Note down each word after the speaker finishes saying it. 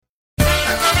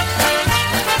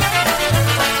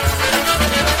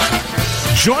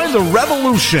Join the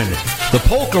revolution. The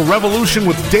Polka Revolution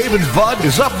with Dave and Bud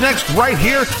is up next right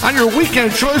here on your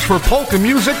weekend choice for polka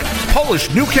music,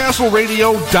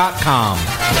 PolishNewcastleRadio.com.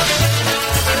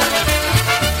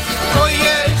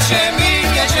 Pojedziemy,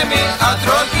 jedziemy, a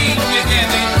drogi nie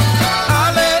wiemy,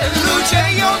 ale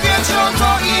ludzie ją wiedzą,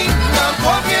 to i nam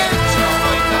powiedzą.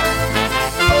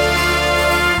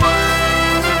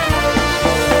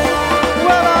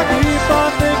 Well, I keep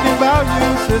on thinking about you,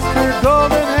 sister,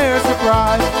 golden hair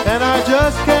surprise, and I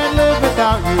just can't live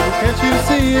without you. Can't you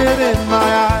see it in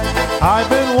my eyes? I've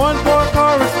been one poor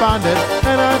correspondent,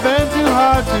 and I've been too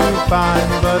hard to find,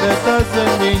 but it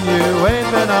doesn't mean you ain't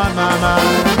been on my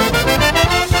mind.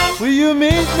 Will you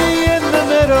meet me in the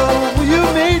middle? Will you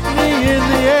meet me in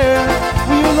the air?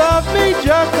 Will you love me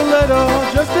just a little,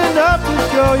 just enough to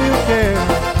show you care?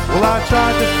 Well, I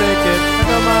tried to fake it, I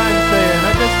don't mind saying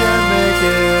I just can't make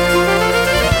it.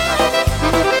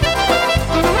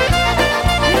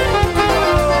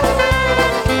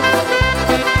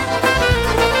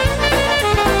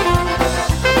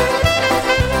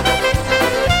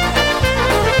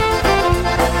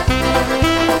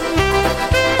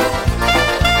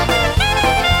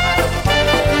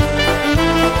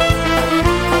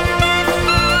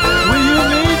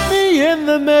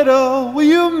 Will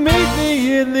you meet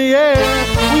me in the air?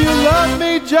 Will you love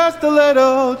me just a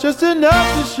little, just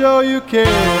enough to show you care?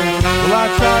 Well, I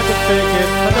tried to fake it,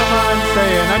 I don't mind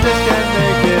saying I just can't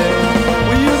make it.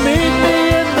 Will you meet me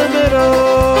in the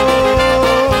middle?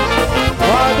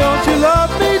 Why don't you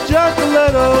love me just a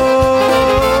little?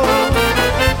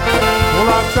 Well,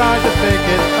 I tried to fake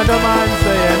it, I don't mind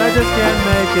saying I just can't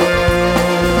make it.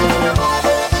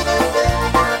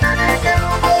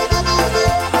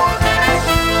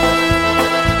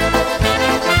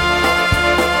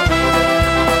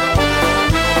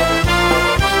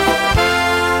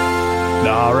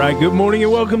 All right, good morning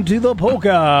and welcome to the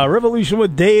Polka Revolution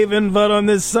with Dave and Bud on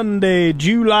this Sunday,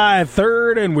 July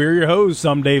 3rd, and we're your hosts.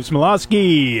 I'm Dave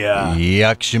Smolowski.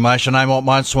 Yakshimash, and I'm Walt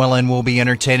Monswell, and we'll be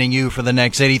entertaining you for the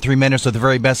next 83 minutes with the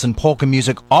very best in polka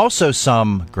music. Also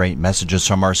some great messages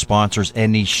from our sponsors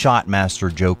and the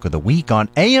Shotmaster Joke of the Week on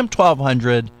AM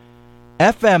 1200,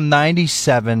 FM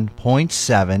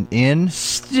 97.7 in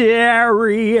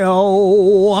stereo.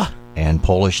 And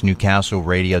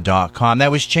PolishNewcastleRadio.com.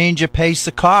 That was Change of Pace,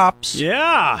 the Cops.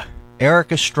 Yeah.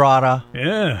 Eric Estrada.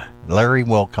 Yeah. Larry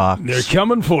Wilcox. They're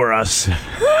coming for us.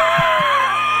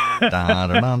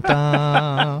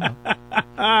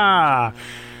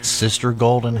 Sister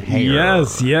Golden Hair.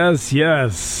 Yes, yes,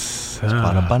 yes. It's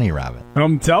about a bunny rabbit.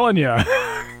 I'm telling you.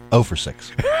 0 for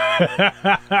 6.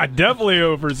 Definitely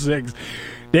 0 for 6.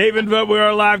 Dave and Bud, we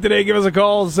are live today. Give us a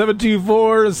call,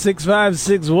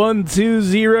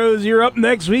 724-656-1200. Up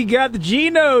next, we got the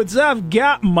G-Notes. I've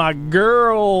got my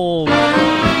girl.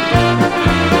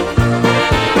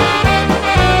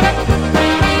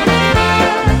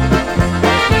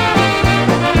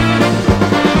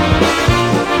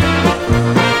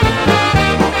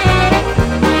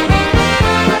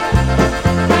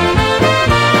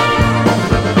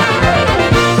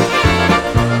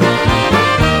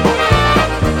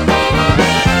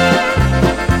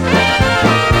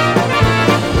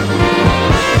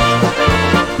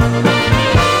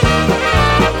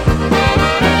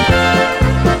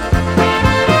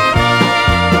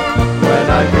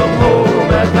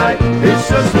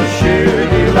 Just a sheer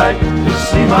delight to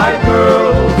see my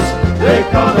girls. They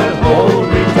come and hold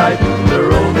me tight.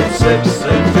 They're only 6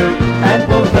 and 2, and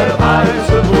both have eyes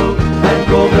of blue and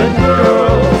golden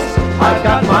curls. I've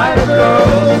got my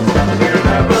girls. You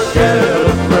never get a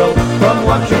thrill from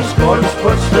watching sports,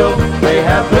 but still they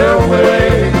have their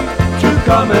way to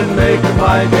come and make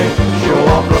my day. Show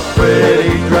off a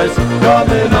pretty dress,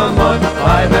 come in among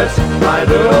my mess, my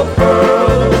little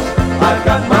pearls. I've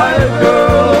got my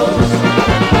girls.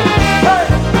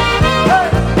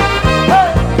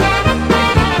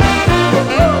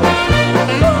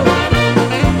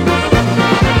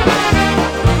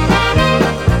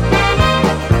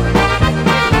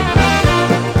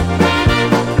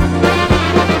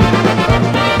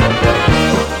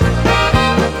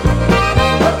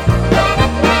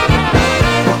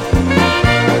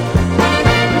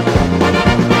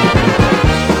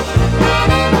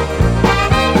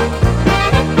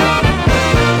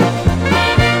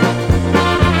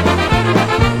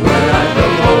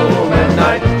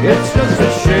 It's just a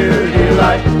sheer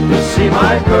delight to see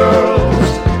my girls.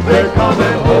 They come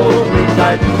and hold me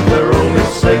tight. They're only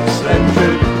 6 and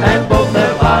 2, and both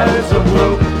have eyes of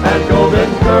blue and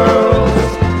golden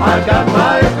curls. I've got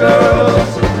my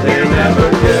girls. They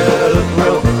never get a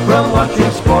thrill from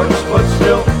watching sports, but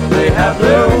still they have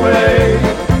their way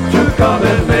to come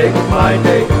and make my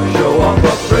day.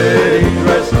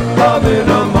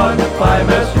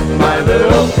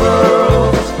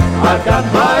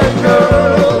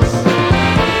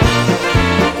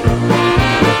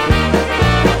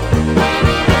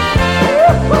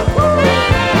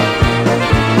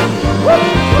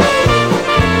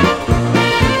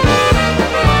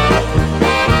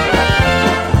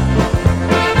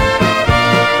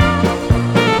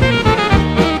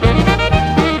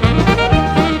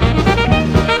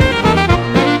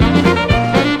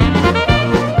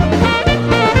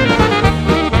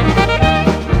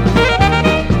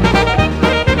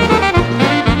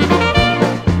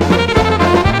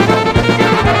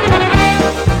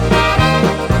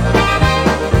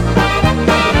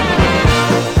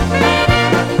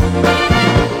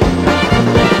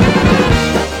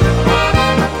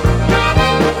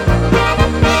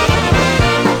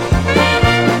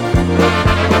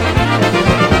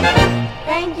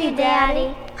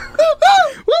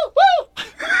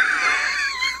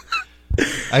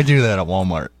 I do that at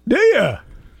Walmart, Do you?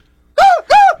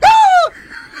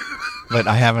 but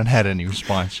I haven't had any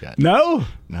response yet. No?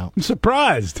 No. I'm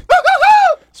surprised.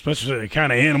 Especially the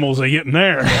kind of animals they get in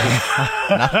there.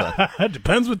 It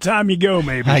depends what time you go,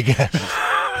 maybe. I guess.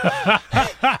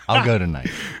 I'll go tonight.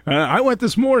 I went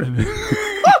this morning.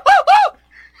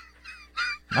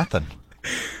 Nothing. So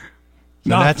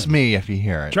Nothing. that's me if you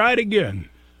hear it. Try it again.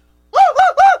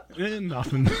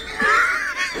 Nothing.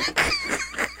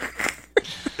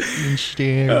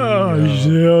 Oh,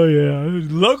 hell yeah.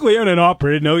 Locally owned and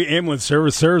operated, No Ambulance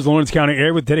Service serves the Lawrence County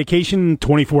area with dedication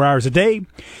 24 hours a day,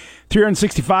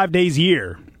 365 days a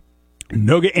year.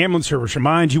 Noga Ambulance Service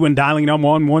reminds you when dialing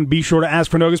 911, be sure to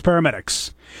ask for Noga's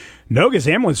paramedics. Noga's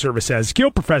Ambulance Service has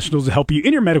skilled professionals to help you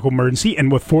in your medical emergency,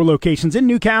 and with 4 locations in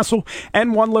Newcastle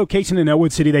and 1 location in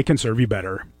Elwood City, they can serve you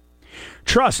better.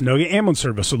 Trust Noga Ambulance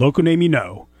Service, a local name you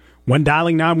know. When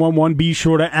dialing 911, be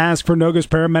sure to ask for Noga's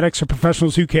paramedics or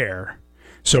professionals who care.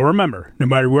 So remember, no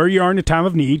matter where you are in a time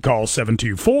of need, call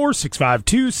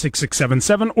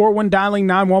 724-652-6677, or when dialing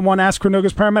 911, ask for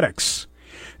Noga's paramedics.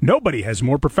 Nobody has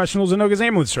more professionals than Noga's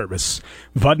Ambulance Service.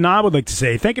 Vud and I would like to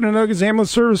say thank you to Noga's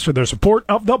Ambulance Service for their support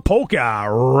of the Polka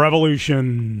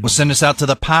Revolution. We'll send us out to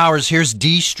the powers. Here's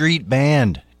D Street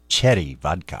Band, Chetty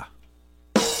Vodka.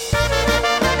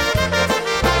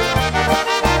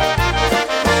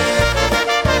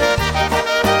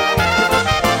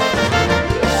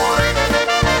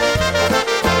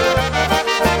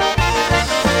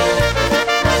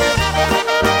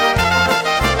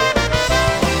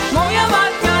 Moja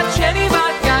matka, cherry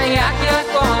vodka, jak ja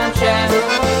kocham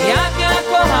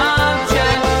cię,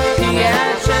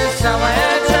 pijecie całe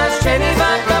czas, cherry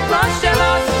vodka, proszę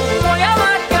was. Moja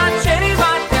matka, cherry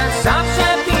vodka, zawsze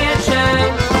pijecie.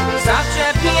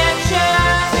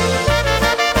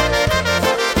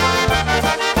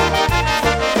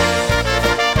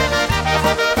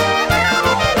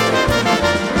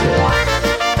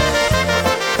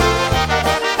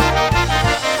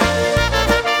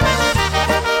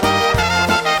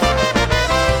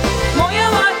 Moja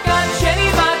matka, cherry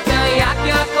vodka, jak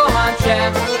ja kocham cię,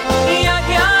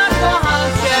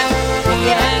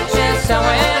 pijecie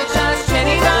całe czas,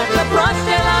 cherry vodka,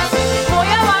 proszę was.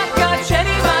 Moja matka,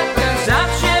 cherry vodka,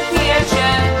 zawsze pijecie.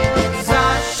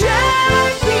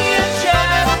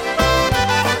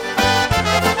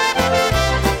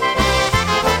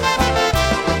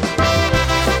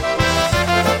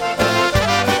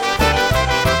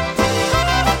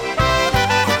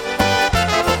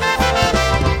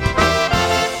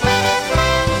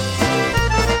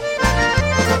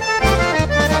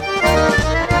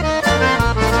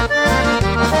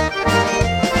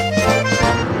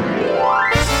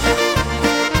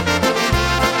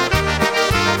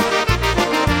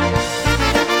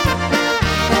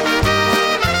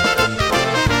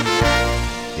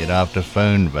 Get off the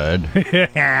phone, bud.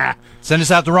 Send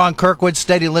us out to Ron Kirkwood,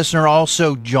 steady listener.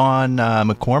 Also, John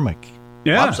McCormick.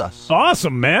 Yeah. Loves us.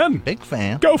 Awesome, man. Big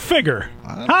fan. Go figure.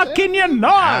 How can you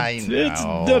not? I know. It's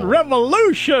the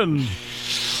revolution.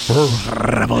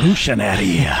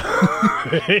 Revolutionary.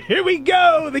 Here we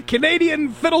go. The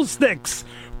Canadian Fiddlesticks.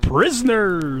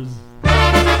 Prisoners.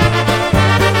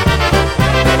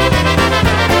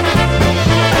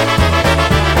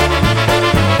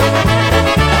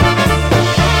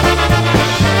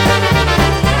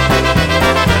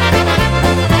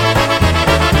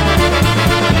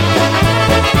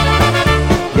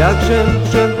 Jakżem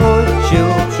przechodził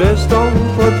przez tą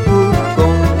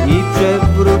podgórką i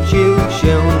przewrócił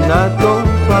się na tą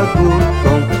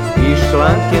pagórką i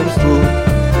szlankiem z dwóch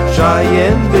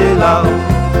czajem wylał,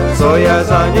 co ja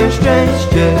za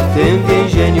nieszczęście w tym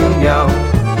więzieniu miał.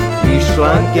 I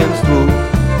szlankiem z dwóch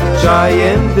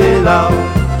czajem wylał,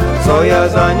 co ja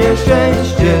za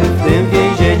nieszczęście w tym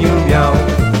więzieniu miał.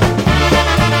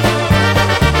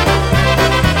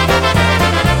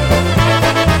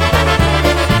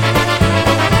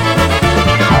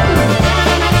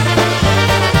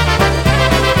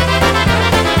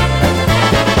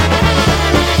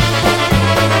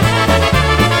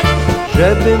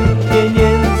 Żebym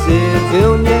pieniędzy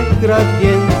był nie kradł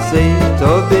więcej,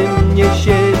 to bym nie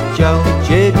siedział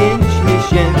 9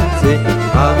 miesięcy.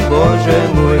 Ach Boże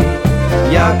mój,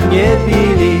 jak mnie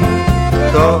bili,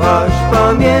 to aż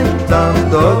pamiętam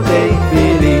do tej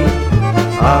chwili.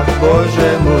 Ach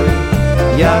Boże mój,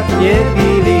 jak mnie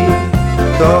bili,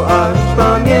 to aż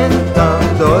pamiętam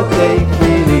do tej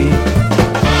chwili.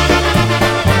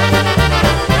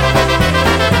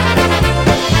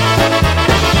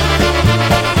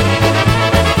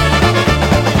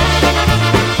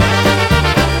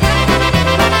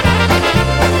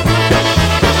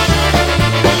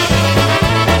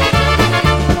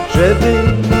 Żeby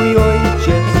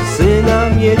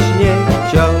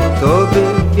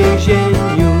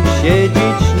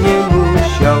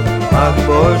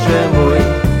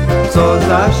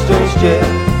szczęście,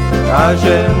 a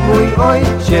że mój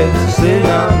ojciec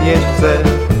syna nie chce.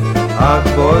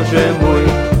 Ach Boże mój,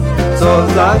 co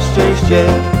za szczęście,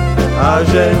 a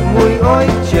że mój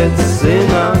ojciec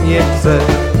syna nie chce.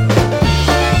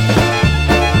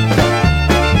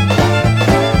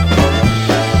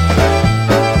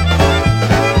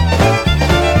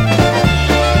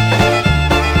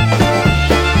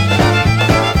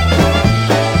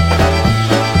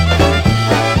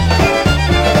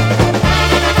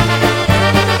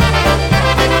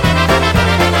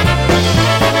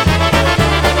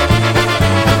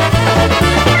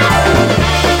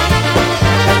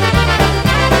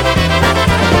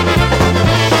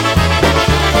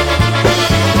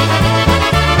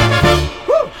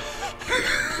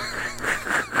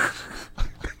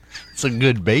 It's a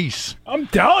good bass. I'm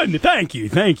telling you. Thank you.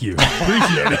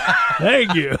 Appreciate it.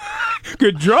 Thank you.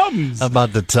 Good drums. How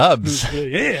about the tubs?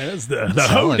 Yeah, that's the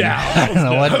telling you. hoedown. I don't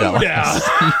know what that was. Yeah.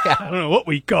 I don't know what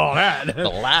we call that. The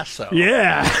lasso.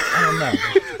 Yeah. I don't know.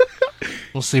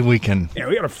 We'll see if we can Yeah,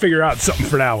 we got to figure out something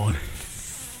for that one.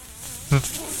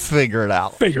 figure it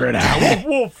out. Figure it out.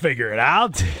 We'll figure it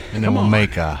out. And then we'll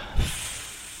make a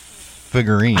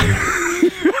figurine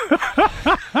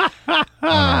on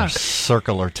our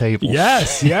circular table.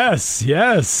 Yes.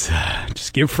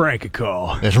 Just give Frank a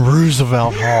call. It's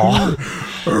Roosevelt Hall.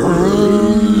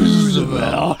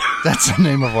 Roosevelt. That's the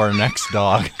name of our next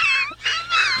dog.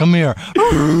 Come here,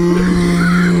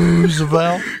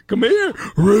 Roosevelt. Come here,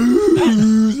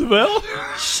 Roosevelt.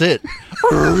 Sit,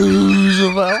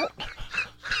 Roosevelt.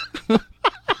 All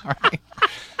right.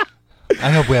 I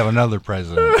hope we have another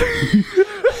president.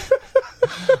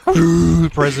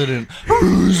 President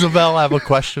Roosevelt, I have a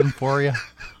question for you.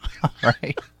 All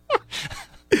right.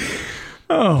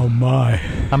 Oh, my.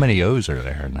 How many O's are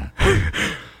there in that?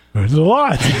 There's a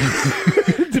lot.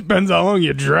 Depends how long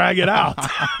you drag it out.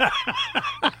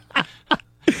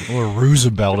 Or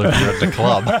Roosevelt if you're at the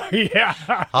club. Yeah.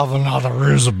 Have another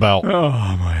Roosevelt. Oh,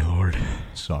 my Lord.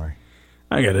 Sorry.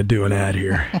 I got to do an ad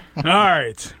here. All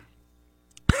right.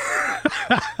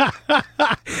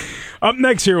 Up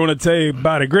next here, I want to tell you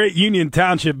about a great Union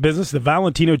Township business, the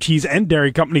Valentino Cheese and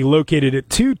Dairy Company, located at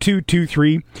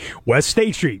 2223 West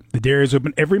State Street. The dairy is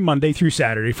open every Monday through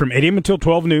Saturday from 8 a.m. until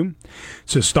 12 noon.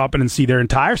 So stop in and see their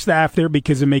entire staff there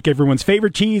because they make everyone's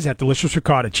favorite cheese, that delicious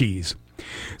ricotta cheese.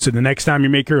 So the next time you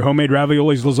make your homemade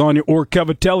raviolis, lasagna, or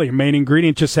cavatelli, your main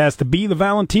ingredient just has to be the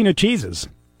Valentino cheeses.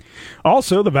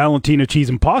 Also, the Valentino cheese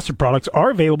and pasta products are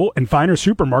available in finer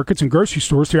supermarkets and grocery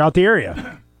stores throughout the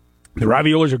area. The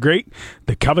raviolis are great.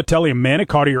 The cavatelli and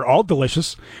manicotti are all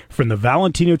delicious. From the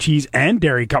Valentino Cheese and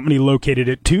Dairy Company, located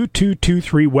at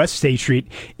 2223 West State Street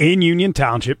in Union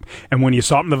Township. And when you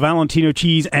stop in the Valentino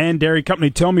Cheese and Dairy Company,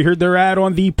 tell them you heard their ad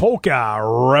on the Polka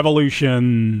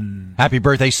Revolution. Happy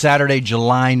birthday Saturday,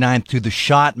 July 9th to the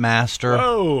Shotmaster.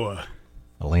 Oh,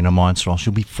 Elena Monstrel.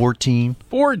 She'll be 14.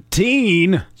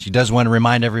 14. She does want to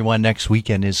remind everyone next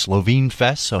weekend is Slovene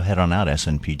Fest, so head on out,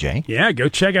 SNPJ. Yeah, go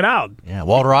check it out. Yeah,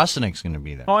 Walter Ostenik's going to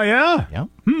be there. Oh, yeah? Yep.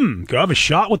 Go have a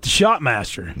shot with the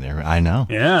Shotmaster. There, I know.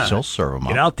 Yeah. She'll serve them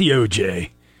Get up. out the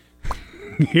OJ.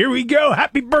 Here we go.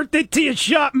 Happy birthday to you,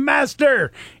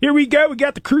 Shotmaster. Here we go. We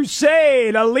got the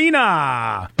Crusade,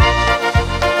 Alina.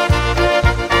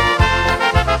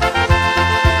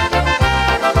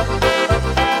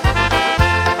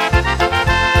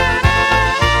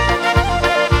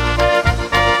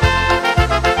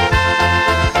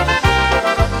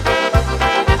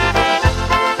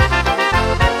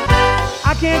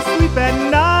 I can't sleep at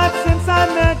night since I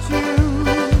met you.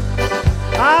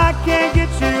 I can't get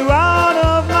you out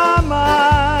of my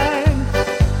mind.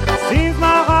 Seems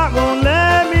my heart won't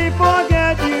let me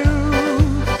forget you,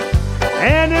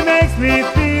 and it makes me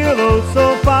feel oh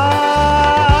so fine.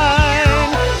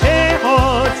 Hey,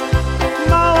 chodź,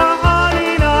 mała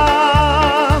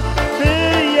Alina, ty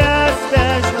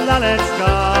jesteś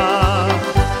laleczka.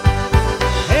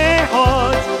 Hey,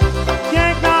 chodź,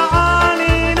 piękna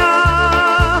Alina,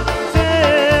 ty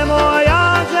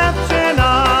moja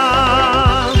dziewczyna.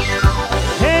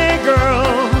 Hey girl,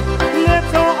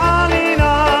 little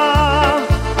Alina,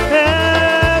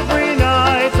 every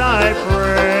night I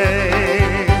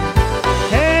pray.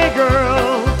 Hey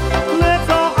girl,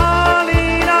 little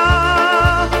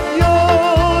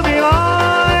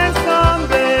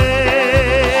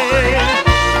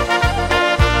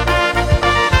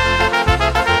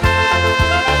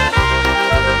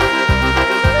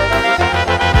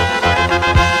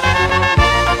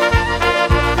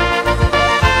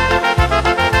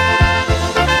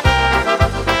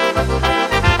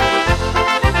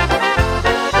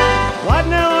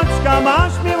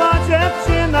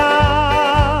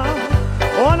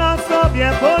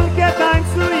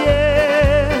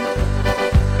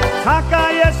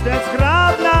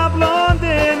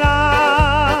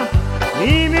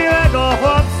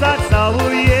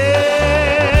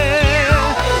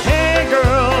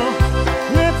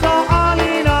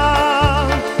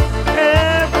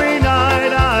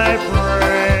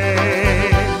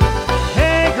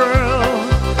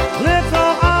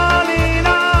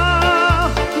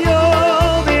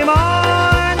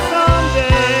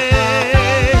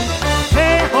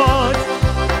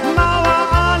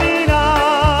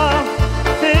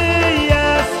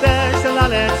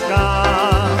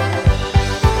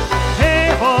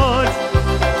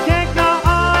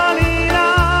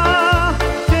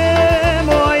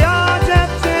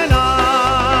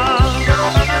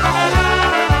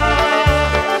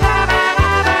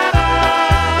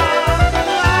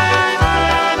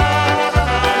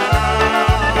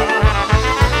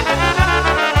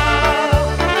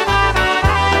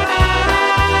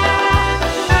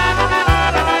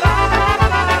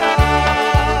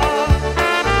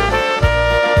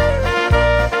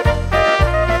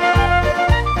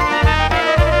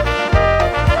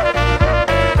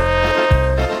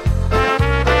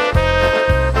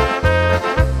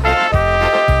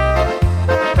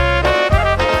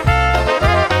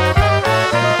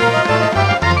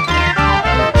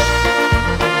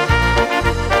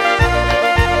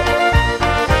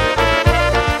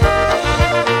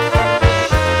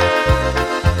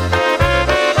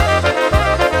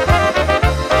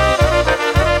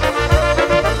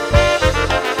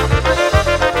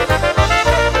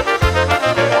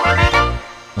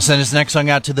I'll send this next song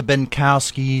out to the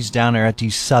Benkowskis down there at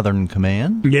the Southern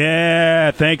Command.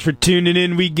 Yeah, thanks for tuning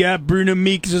in. We got Bruno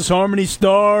Meeks' Harmony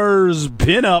Stars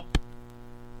Pin Up.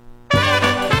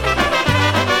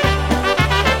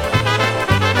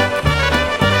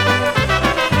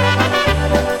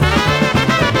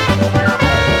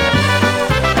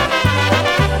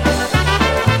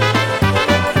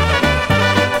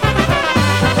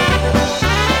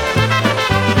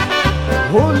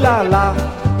 Hulala,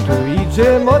 tu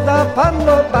idzie moda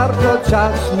panno, bardzo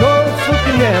ciasno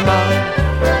suknie ma.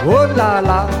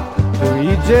 Hulala, tu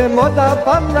idzie moda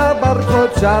panna, bardzo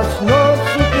ciasno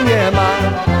suknie ma.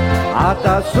 A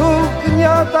ta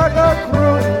suknia taka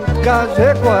krótka,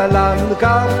 że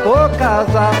kolanka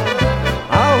pokaza.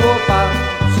 A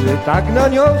chłopacy tak na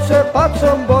nią się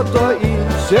patrzą, bo to im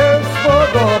się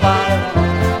spodoba.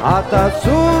 A ta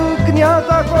suknia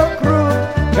taka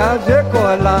krótka, że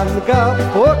kolanka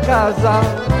pokaza.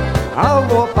 A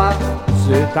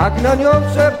chłopacy tak na nią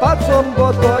się patrzą,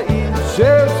 bo to im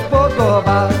się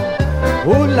spodoba.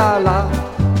 Ulala,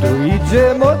 tu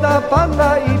idzie moda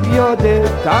panna i biody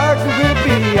tak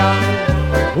wypija.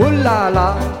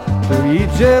 Ulala, tu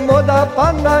idzie moda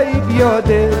panna i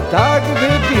biody tak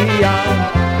wypija.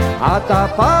 A ta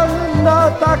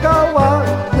panna taka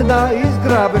ładna i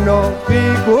zgrabną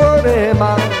figurę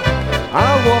ma.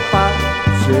 A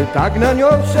chłopacy tak na nią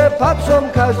się patrzą,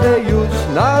 każdy już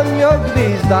na nią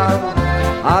gwizda.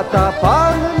 A ta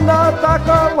panna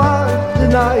taka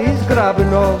ładna i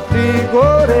zgrabną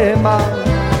figurę ma.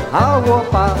 A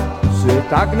chłopacy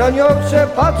tak na nią się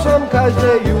patrzą,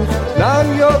 każdy już na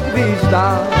nią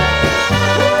gwizda.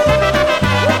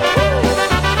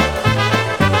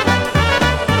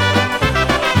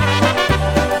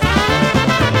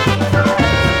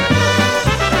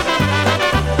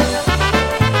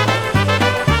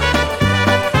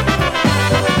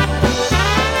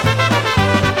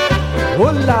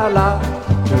 Ulala,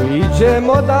 tu idzie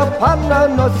moda panna,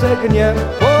 nosek nie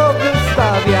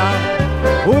powystawia.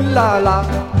 Ulala,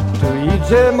 tu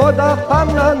idzie moda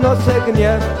panna, nosek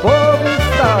nie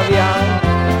powystawia.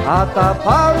 A ta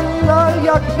panna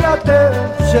jak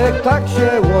kwiateczek, tak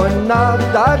się łona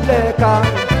daleka.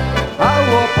 A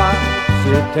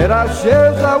chłopacy teraz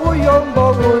się żałują, bo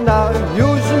ona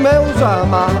już męża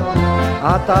ma.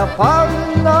 A ta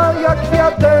panna jak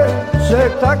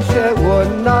kwiateczek, tak się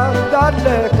łona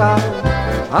daleka.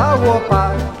 A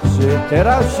chłopacy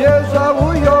teraz się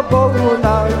żałują, bo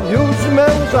ona już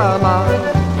męża ma.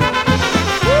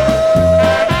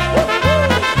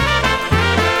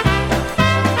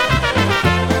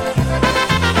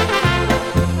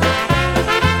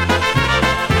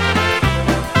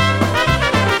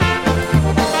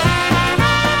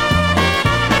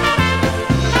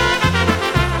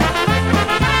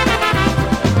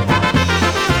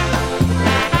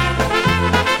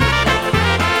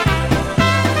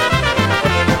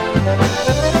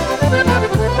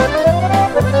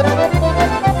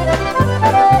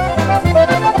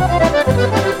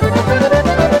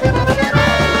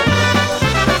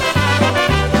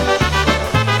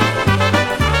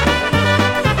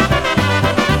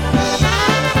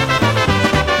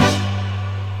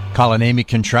 Call a name you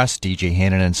can trust. DJ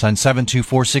Hannon & Sons,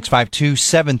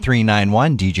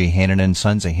 724-652-7391. DJ Hannon &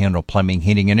 Sons, they handle plumbing,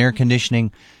 heating, and air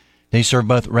conditioning. They serve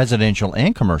both residential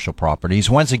and commercial properties.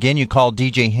 Once again, you call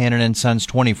DJ Hannon & Sons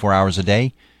 24 hours a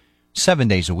day, 7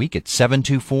 days a week at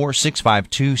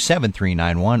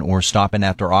 724-652-7391, or stop in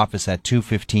at their office at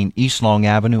 215 East Long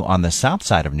Avenue on the south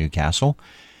side of Newcastle.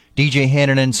 DJ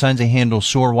Hannon & Sons, they handle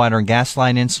sewer, water, and gas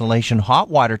line installation, hot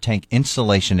water tank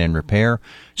installation and repair,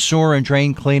 sewer and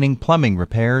drain cleaning, plumbing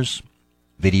repairs,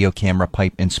 video camera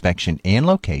pipe inspection and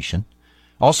location.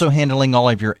 Also handling all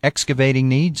of your excavating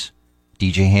needs.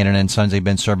 DJ Hannon & Sons, they've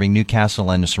been serving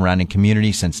Newcastle and the surrounding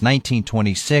community since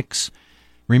 1926.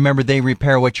 Remember, they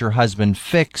repair what your husband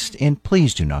fixed, and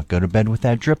please do not go to bed with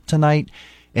that drip tonight.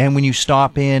 And when you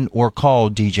stop in or call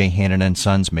DJ Hannon &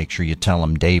 Sons, make sure you tell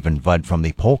them Dave and Bud from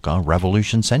the Polka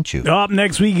Revolution sent you. Up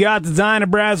next, we got the Dinah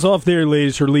Brass off their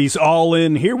latest release, All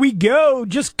In. Here we go.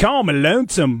 Just call me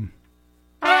lonesome.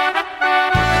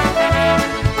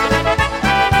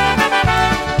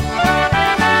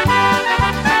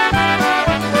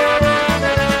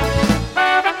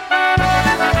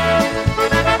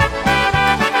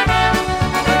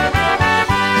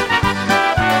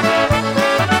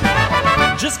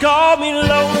 Call me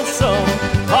lonesome,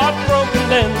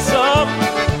 heartbroken and some,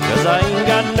 'cause I ain't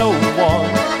got no one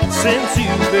since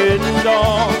you've been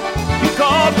gone. You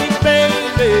called me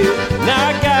baby, now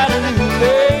I got a new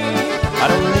babe. I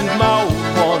don't need my old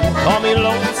one, call me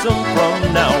lonesome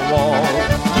from now on.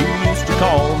 You used to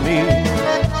call me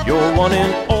your the one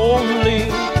and only.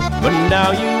 But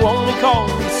now you only call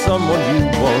me someone you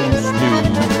once knew.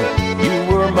 You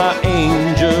were my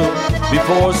angel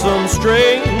before some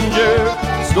stranger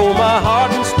stole my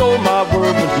heart and stole my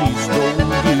world when he stole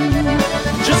you.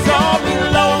 Just call me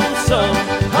lonesome,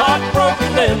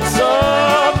 heartbroken and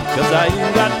some, 'cause I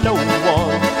ain't got no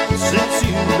one since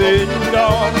you've been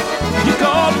gone. You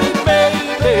called me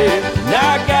baby,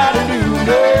 now I got a new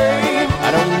name.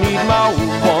 I don't need my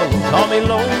old one, call me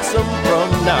lonesome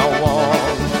from now on.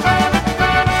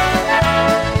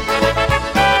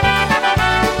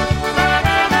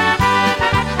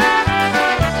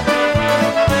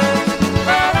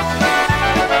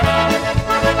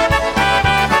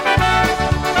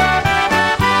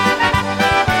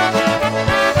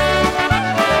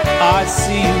 I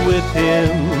see you with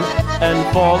him and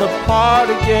fall apart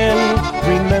again,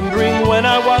 remembering when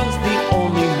I was the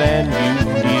only man you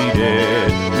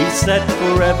needed. We said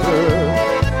forever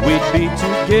we'd be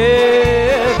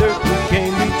together. Who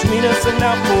came between us and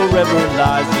now forever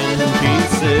lies in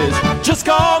pieces. Just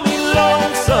call me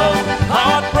lonesome,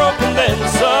 heartbroken then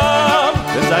some,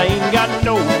 'cause I ain't got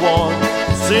no one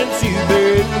since you've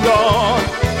been gone.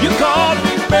 You called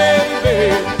me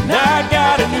baby, now I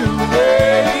got a new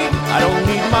name. I don't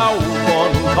need my old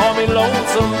one, call me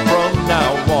lonesome from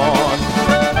now on.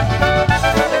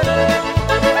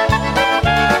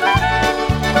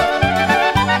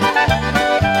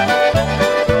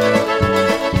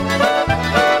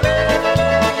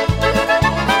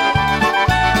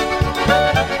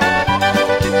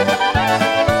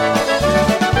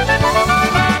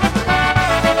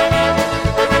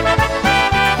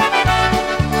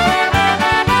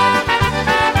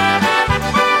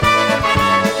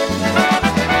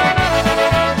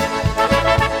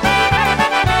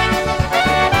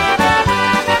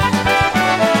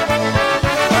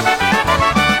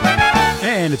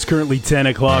 It's currently 10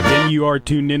 o'clock, and you are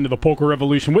tuned into the Polka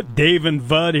Revolution with Dave and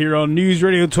Bud here on News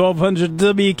Radio 1200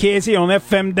 WKC on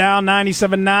FM dial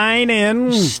 97.9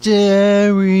 and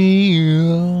stereo.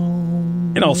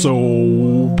 And also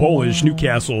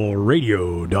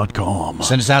PolishNewcastleRadio.com.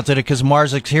 Send us out to the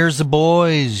Kazmarziks. Here's the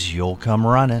boys. You'll come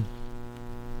running.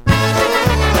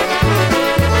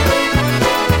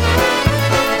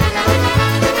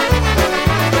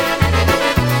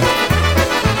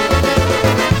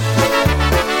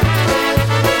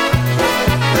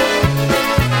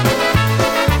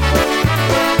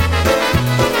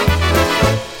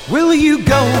 Will you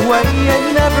go away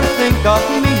and never think of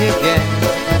me again?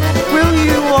 Will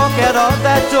you walk out of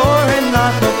that door and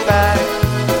not look back?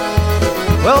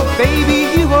 Well, baby,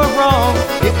 you are wrong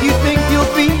if you think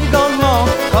you'll be gone long,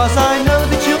 'cause I know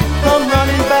that you'll come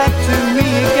running back to me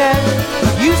again.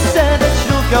 You said that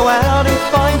you'll go out and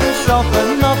find yourself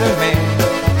another man,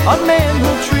 a man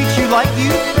who'll treat you like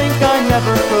you think I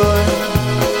never could.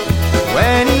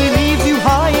 When he leaves you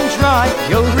high and dry,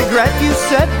 you'll regret you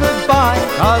said goodbye,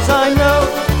 'cause I know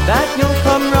that you'll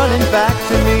come running back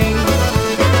to me.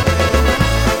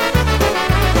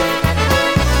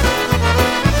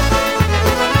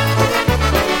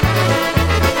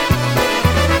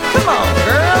 Come on,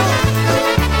 girl.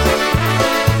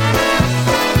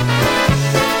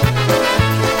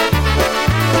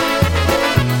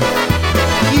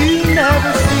 You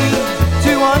never seem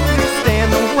to understand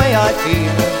the way I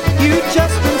feel. You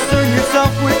just concern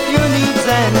yourself with your needs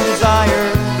and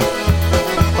desires.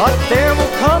 But there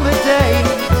will come a day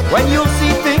when you'll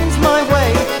see things my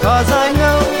way, 'cause I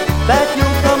know that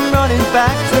you'll come running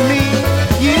back to me.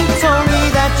 You told me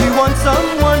that you want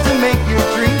someone to make your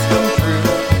dreams come true,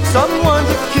 someone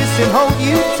to kiss and hold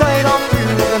you tight all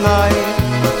through the night.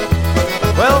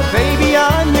 Well, baby,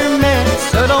 I'm your man,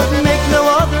 so don't make no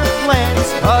other plans,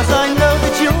 'cause I know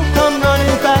that you'll come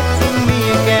running back to me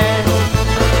again.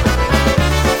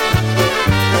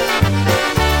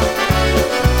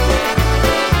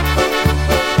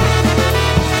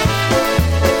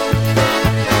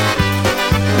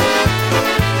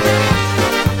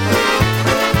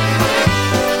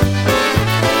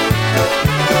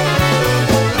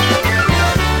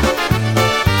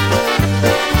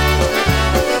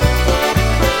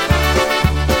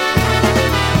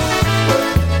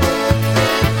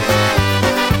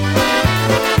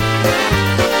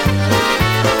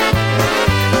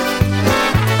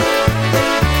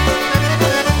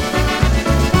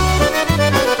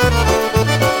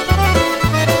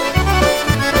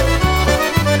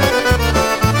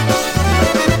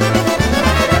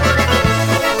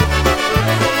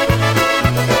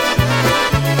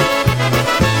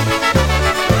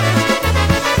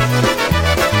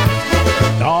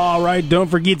 Don't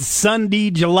forget Sunday,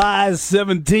 July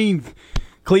 17th.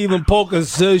 Cleveland Polka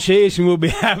Association will be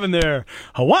having their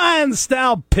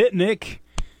Hawaiian-style picnic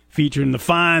featuring the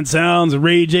fine sounds of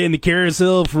Ray J and the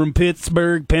Carousel from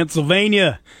Pittsburgh,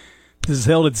 Pennsylvania. This is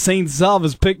held at St.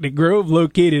 Salva's Picnic Grove,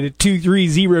 located at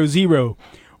 2300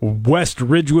 West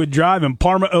Ridgewood Drive in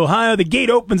Parma, Ohio. The gate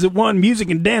opens at 1. Music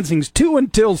and dancing's 2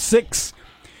 until 6.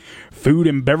 Food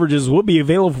and beverages will be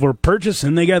available for purchase,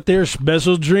 and they got their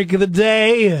special drink of the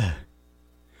day,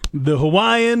 the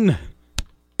Hawaiian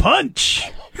Punch.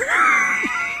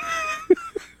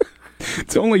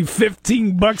 It's only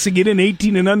 $15 to get in.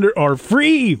 18 and under are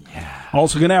free. Yeah.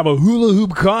 Also going to have a hula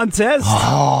hoop contest.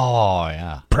 Oh,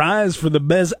 yeah. Prize for the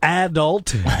best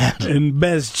adult and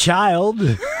best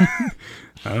child.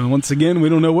 Once again, we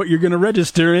don't know what you're going to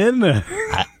register in. Well,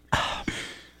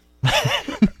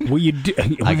 you do,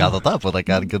 I got it up, but I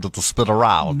got to get it to spin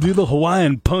around. Do the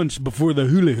Hawaiian Punch before the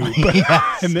hula hoop.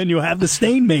 Yes. And then you'll have the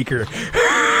stain maker.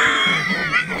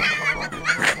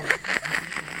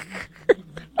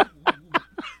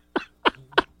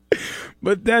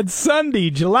 But that's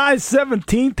Sunday, July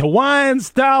 17th,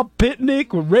 Hawaiian-style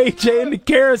picnic with Ray J and the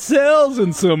Carousels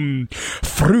and some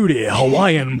fruity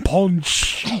Hawaiian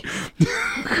punch.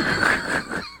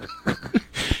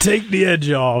 Take the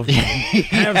edge off.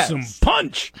 Have some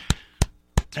punch.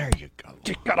 There you go.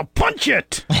 Just gotta punch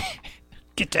it.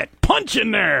 Get that punch in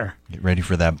there. Get ready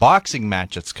for that boxing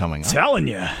match that's coming up. Telling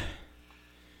you.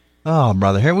 Oh,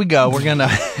 brother, here we go. We're going to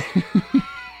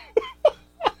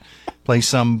play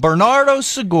some Bernardo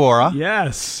Segura.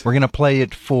 Yes. We're going to play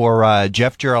it for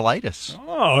Jeff Gerolitis.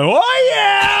 Oh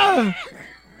yeah!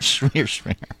 Schmear,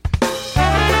 schmear.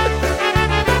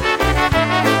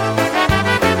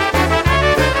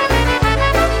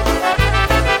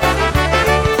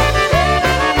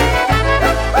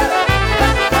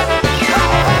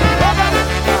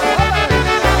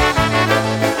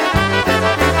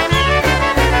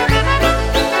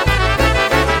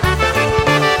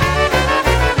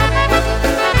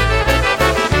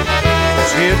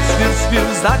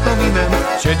 Za kominem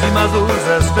siedzi Mazur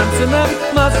ze swym synem,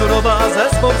 Mazurowa ze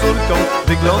swą córką,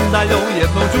 wyglądają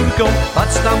jedną dziurką.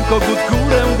 Patrz tam, kogut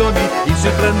kurę goni i czy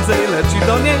prędzej leci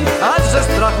do niej, aż ze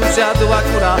strachu siadła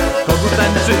kura, kogut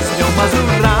tańczy z nią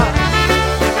Mazura.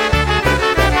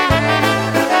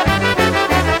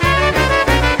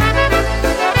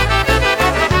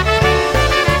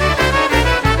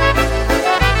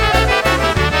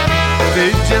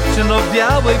 Ty, dziewczyno w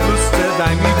białej bluzce,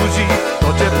 daj mi buzi, to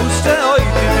cię puszczę. Oj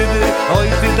ty dydy, oj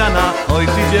ty dana, oj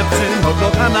ty dziewczyno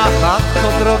kochana. Matko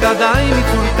droga, daj mi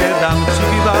córkę, dam ci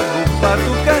piwa w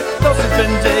fartuchę. Dosyć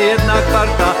będzie jednak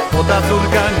warta, bo ta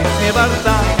córka nic nie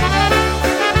warta.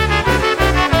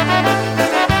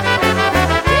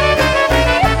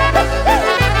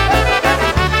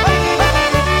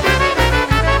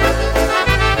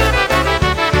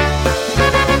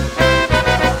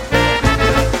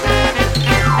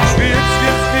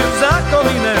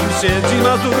 Siedzi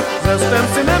Mazur ze swym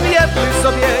synem, jedli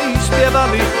sobie i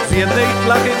śpiewali, z jednej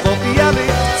flachy popijali,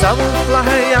 całą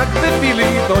flachę jak wypili,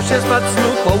 to się spać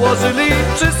znów położyli.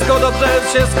 Wszystko dobrze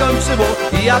się skończyło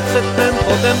i ja przedtem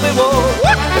potem było.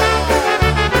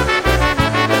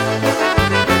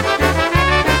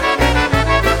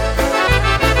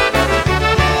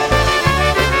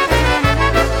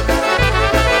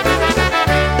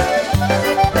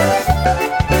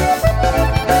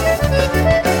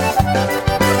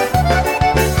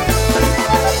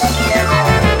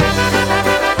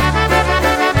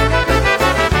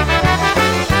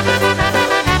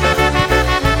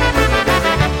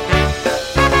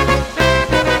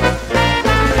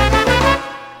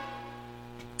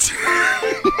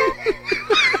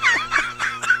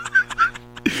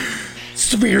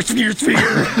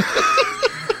 Sphere.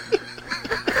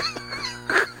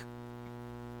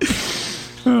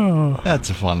 Oh.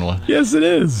 That's a fun one. Yes, it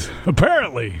is.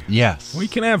 Apparently. Yes. We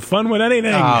can have fun with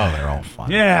anything. Oh, they're all fun.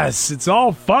 Yes, it's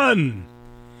all fun.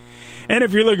 And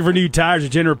if you're looking for new tires or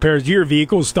general repairs to your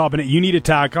vehicle, stopping at You Need a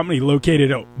Tire Company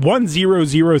located at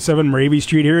 1007 Moravia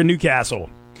Street here in Newcastle.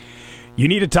 You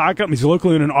Need a Tire Company is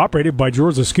locally owned and operated by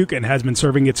George Laskuka and has been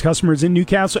serving its customers in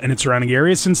Newcastle and its surrounding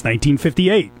areas since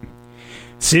 1958.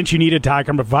 Since You Need a Tire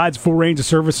Company provides a full range of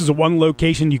services at one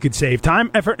location, you could save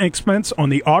time, effort, and expense on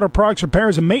the auto products,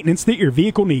 repairs, and maintenance that your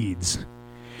vehicle needs.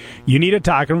 You Need a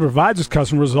Tire Company provides its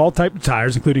customers with all types of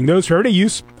tires, including those for everyday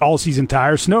use, all-season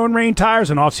tires, snow and rain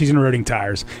tires, and off-season roading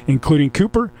tires, including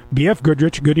Cooper, BF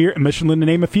Goodrich, Goodyear, and Michelin, to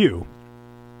name a few.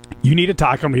 You Need a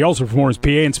Tire Company also performs PA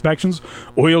inspections,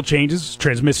 oil changes,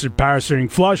 transmission power steering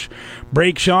flush,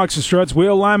 brake shocks and struts,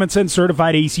 wheel alignments, and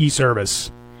certified AC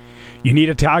service.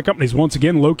 Unita Tire Company is once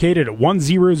again located at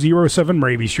 1007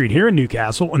 Mravy Street here in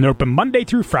Newcastle and open Monday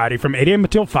through Friday from 8 a.m.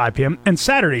 until 5 p.m. and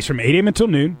Saturdays from 8 a.m. until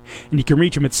noon. And you can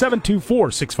reach them at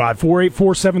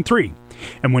 724-654-8473.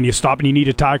 And when you stop and you need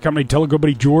a tire company, tell good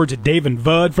buddy George at Dave and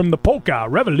Vud from the Polka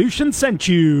Revolution sent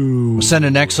you. We'll send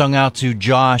the next song out to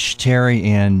Josh, Terry,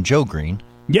 and Joe Green.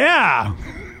 Yeah.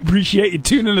 Appreciate you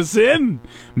tuning us in.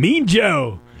 Mean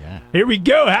Joe. Yeah. Here we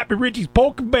go. Happy Richie's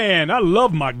Polka Band. I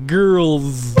love my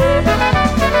girls.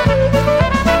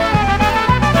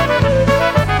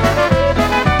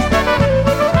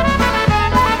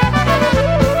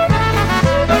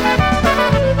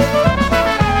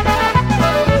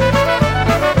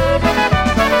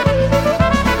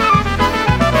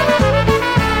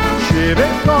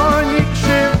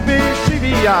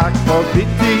 Jak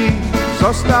pobity,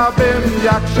 zostałbym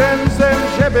jak księdzem,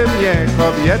 żeby mnie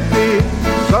kobiety.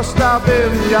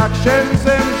 Zostałbym jak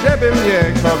księdzem, żeby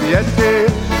mnie kobiety.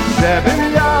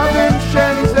 Żebym ja bym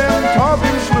księdzem, to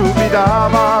bym ślubi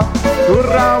dała.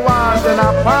 Która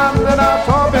ładna panna,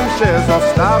 to bym się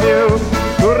zostawił.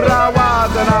 Która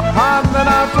ładna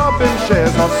panna, to bym się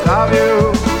zostawił.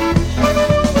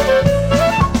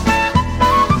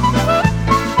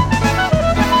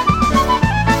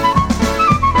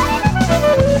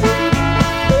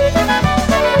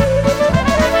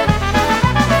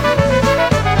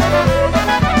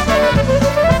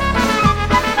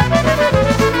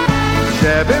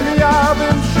 Żebym ja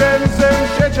bym księdzem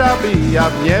siedział ja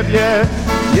w niebie,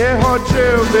 nie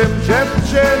chodziłbym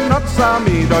dziewczę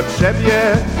nocami do ciebie,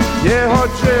 nie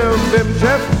chodziłbym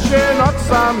dziewczę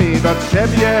nocami do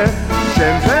ciebie.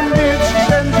 Księdzem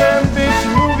być,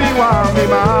 mówiła mi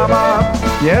mama,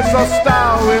 nie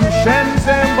zostałem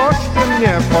księdzem, boś ty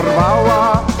mnie porwała,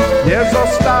 nie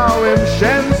zostałem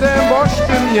księdzem, boś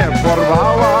ty mnie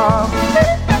porwała.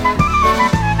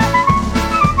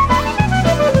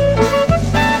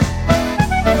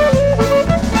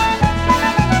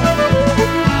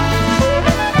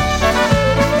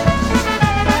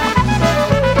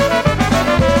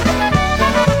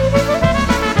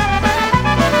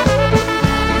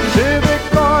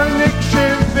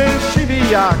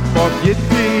 Jak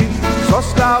kobiety,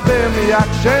 zostałbym jak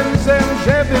księdzem,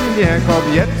 żeby mnie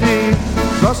kobiety.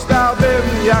 Zostałbym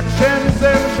jak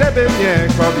księdzem, żeby mnie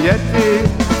kobiety.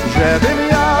 Żebym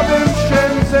ja bym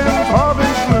księdzem, to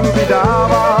bym ślubi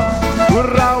dała.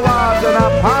 Która ładna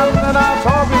panna,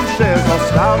 to bym się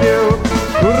zostawił.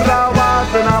 Która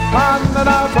ładna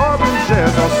panna, to bym się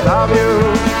zostawił.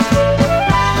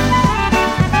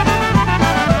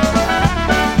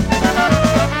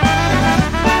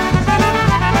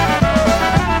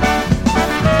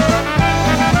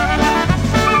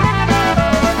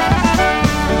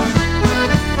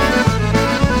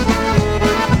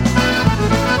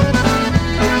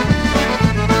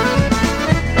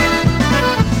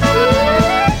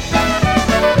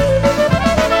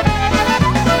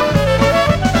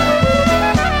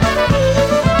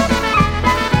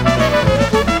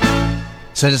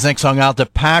 Send this next song out to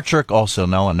Patrick, also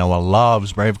Noah. Noah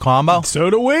loves Brave Combo.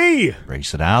 So do we. Ray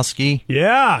Sadowski.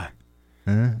 Yeah.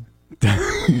 You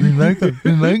like him?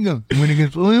 You want to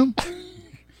get him?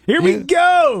 Here we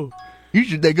go. You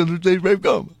should take him to say Brave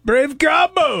Combo. Brave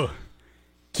Combo.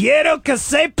 Quiero que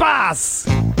sepas.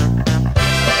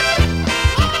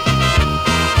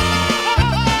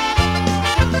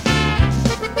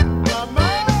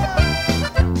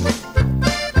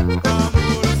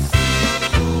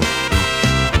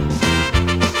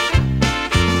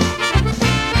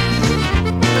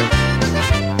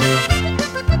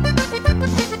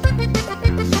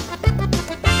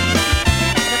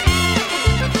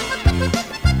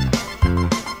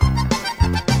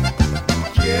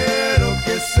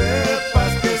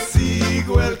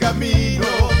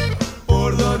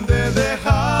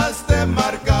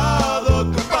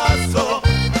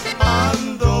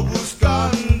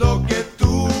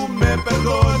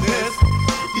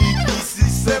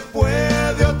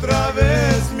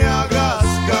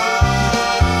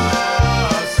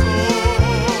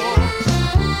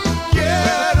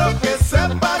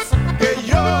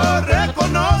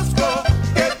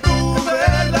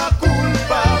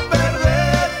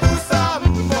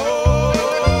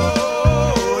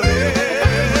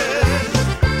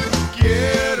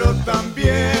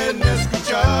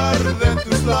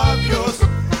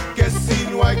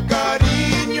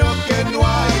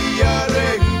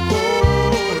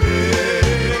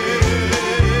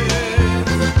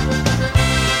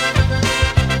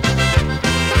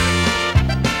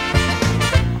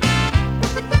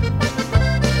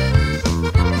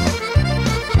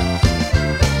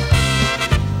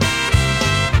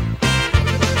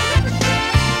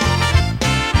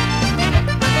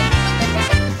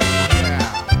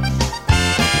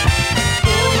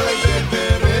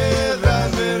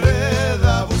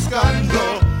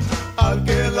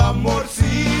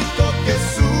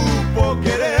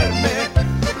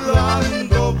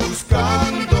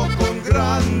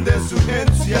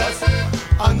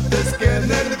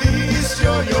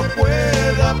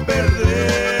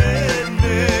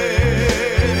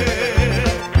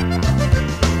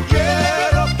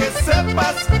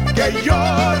 que yo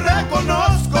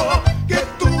reconozco que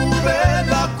tuve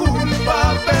la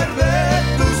culpa perder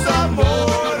tus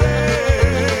amores.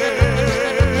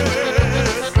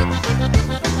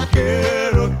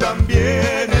 Quiero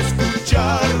también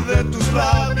escuchar de tus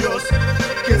labios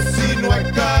que si no hay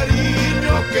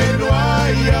cariño, que no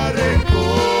haya rencores.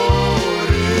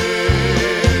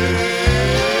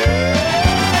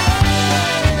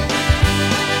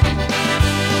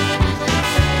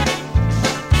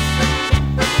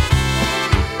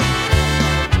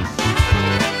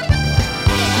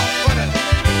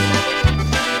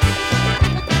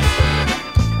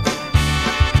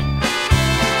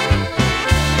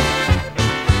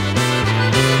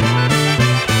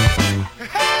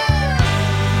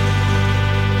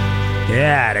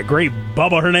 Yeah, the great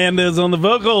Bubba Hernandez on the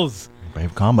vocals.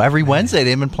 Brave combo. Every Wednesday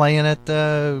they've been playing at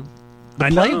the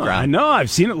playground. I know. I've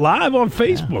seen it live on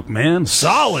Facebook, man.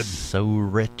 Solid. So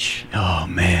rich. Oh,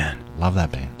 man. Love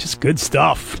that band. Just good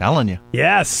stuff. Telling you.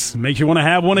 Yes. Makes you want to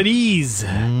have one of these.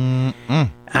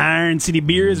 Iron City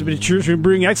Beer has been a tradition of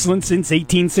brewing excellence since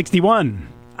 1861.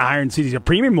 Iron City is a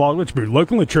premium lager which brewed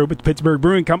local in Latrobe at the Pittsburgh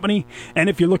Brewing Company. And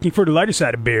if you're looking for the lighter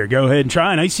side of beer, go ahead and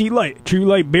try an Icy Light. True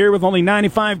light beer with only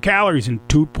 95 calories and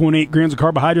 2.8 grams of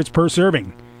carbohydrates per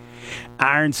serving.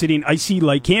 Iron City and Icy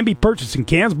Light can be purchased in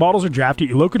cans, bottles, or draft at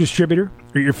your local distributor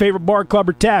or your favorite bar, club,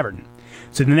 or tavern.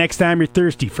 So the next time you're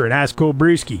thirsty for an ice cold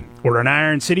brewski, order an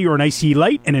Iron City or an Icy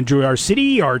Light and enjoy our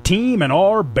city, our team, and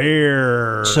our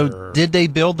beer. So did they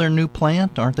build their new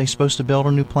plant? Aren't they supposed to build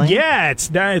a new plant? Yeah, it's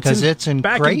in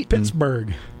back Creighton. in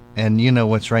Pittsburgh. And you know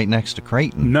what's right next to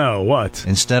Creighton? No, what?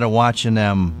 Instead of watching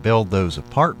them build those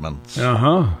apartments, they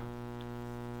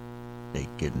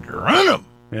can run them.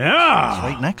 Yeah. It's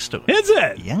right next to it. Is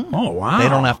it? Yeah. Oh, wow. They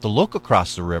don't have to look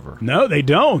across the river. No, they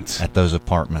don't. At those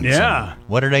apartments. Yeah. And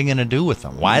what are they going to do with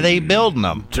them? Why are they building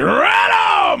them? Dread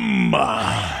 'em!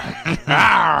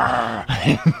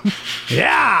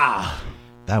 Yeah.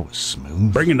 That was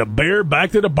smooth. Bringing the bear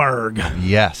back to the burg.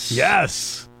 Yes.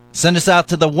 Yes. Send us out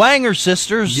to the Wanger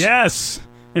sisters. Yes.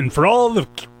 And for all the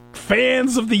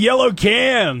fans of the Yellow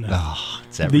Can. Oh,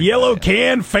 it's the Yellow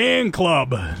Can Fan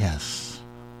Club. Yes.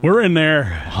 We're in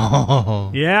there. Oh.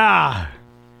 Yeah.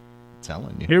 I'm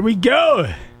telling you. Here we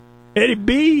go. Eddie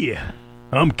B.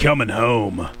 I'm coming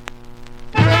home.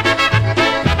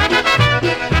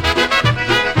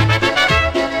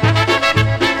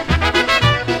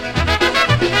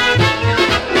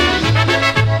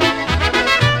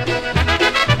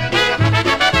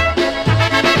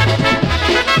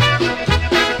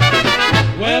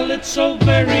 Well, it's so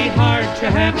very hard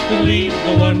to have to leave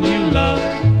the one you love,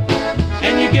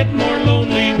 and you get more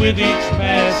lonely with each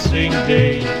passing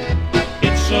day.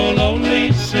 It's so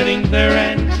lonely sitting there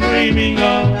and dreaming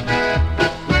of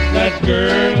that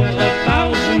girl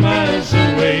 1,000 miles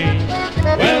away.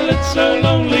 Well, it's so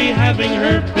lonely having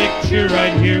her picture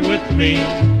right here with me.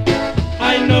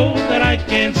 I know that I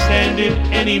can't stand it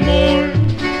anymore.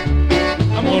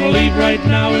 I'm gonna leave right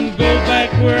now and go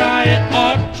back where I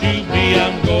ought to be.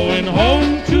 I'm going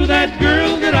home to that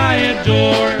girl that I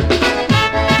adore.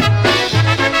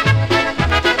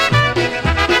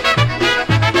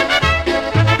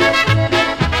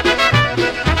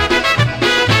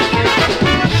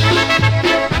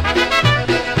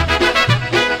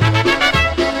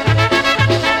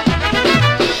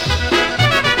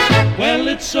 Well,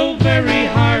 it's so very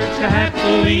hard to have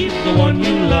to leave the one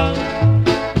you love,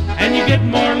 and you get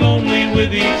more lonely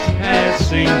with each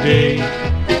passing day.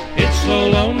 It's so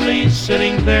lonely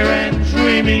sitting there and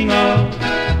dreaming of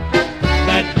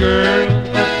that girl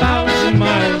 1,000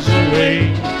 miles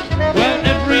away. Well,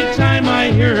 every time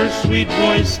I hear her sweet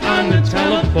voice on the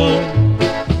telephone,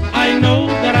 I know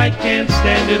that I can't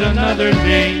stand it another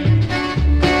day.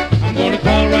 I'm gonna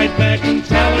call right back and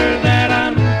tell her that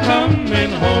I'm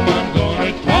coming home. I'm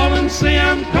gonna call and say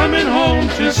I'm coming home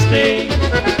to stay.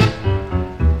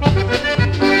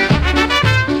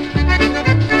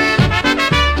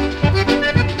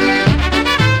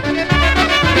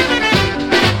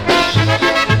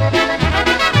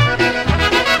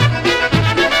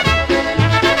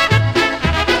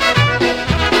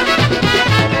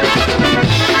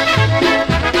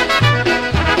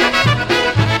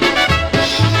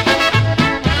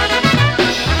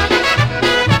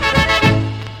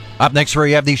 Up next,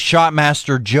 we have the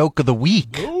Shotmaster Joke of the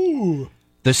Week. Ooh.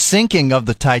 The sinking of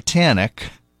the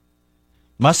Titanic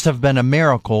must have been a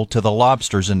miracle to the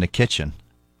lobsters in the kitchen.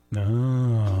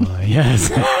 Oh, yes.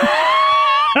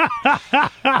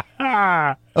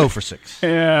 0 for 6.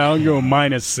 Yeah, I'll go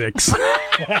 -6.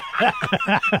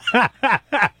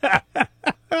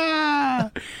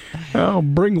 I'll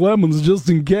bring lemons just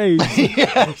in case.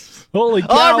 Yes. Holy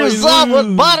cow, I'm he's yourself with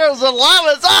loose. butters and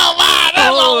lemons. Oh, man,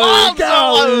 that's Holy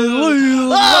cow, a he's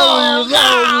loose.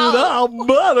 Oh,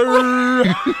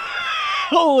 butter.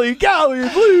 Holy cow,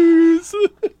 he's loose.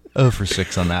 0 for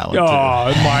 6 on that one, too.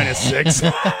 Oh, -6.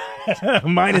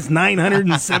 Minus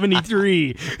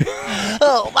 973.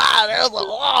 Oh, man, there's a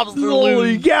lobster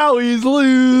Holy loose. cow, he's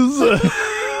loose.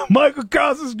 Michael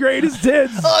Cossa's greatest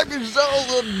hits. I'm yourself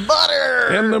with butter.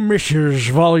 And the Mishers,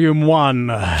 Volume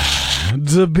 1.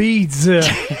 The Beats.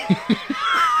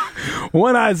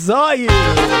 When I Saw You.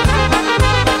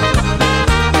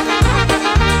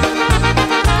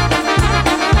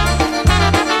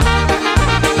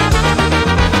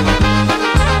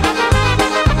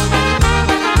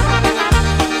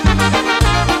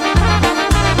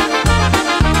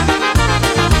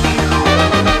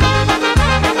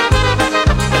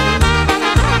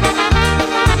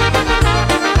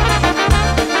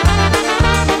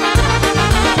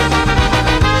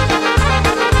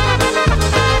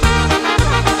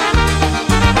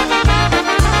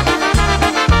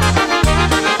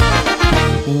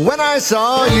 When I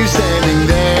saw you standing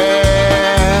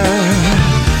there,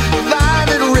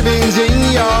 violet ribbons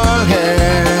in your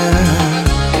hair,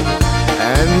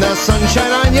 and the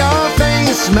sunshine on your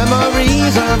face,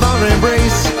 memories of our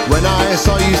embrace. When I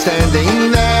saw you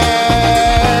standing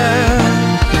there,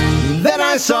 then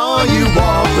I saw you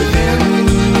walk with him,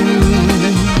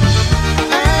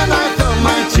 and I felt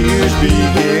my tears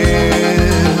begin.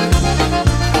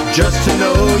 Just to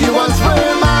know you once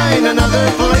were mine, another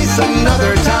place,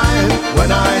 another time, when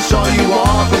I saw you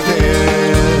walk with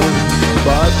him.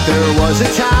 But there was a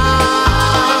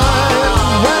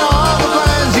time when all the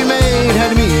plans you made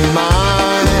had me in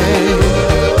mind.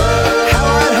 How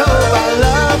I'd hope our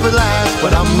love would last,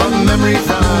 but I'm a memory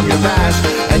from your past,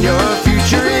 and your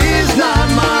future is not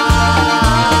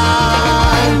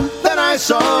mine. Then I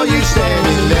saw you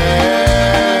standing there,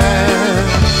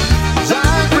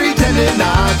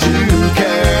 not to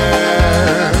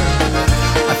care.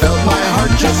 I felt my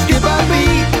heart just skip a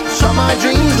beat, saw my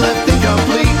dreams left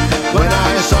incomplete when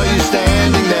I saw you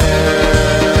standing there.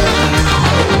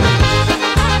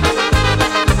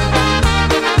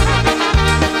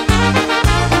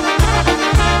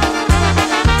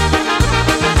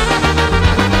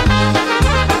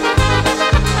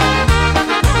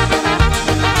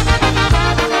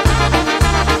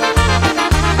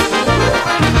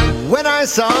 When I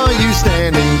saw you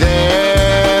standing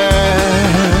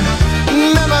there,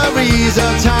 memories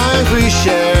of times we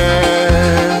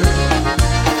shared,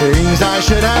 things I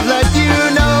should have let you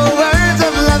know, words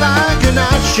of love I could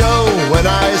not show. When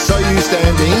I saw you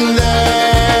standing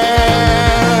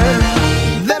there,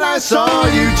 then I saw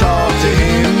you talk to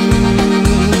him,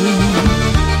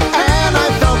 and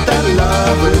I felt that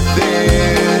love within.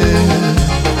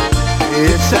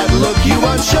 It's that look you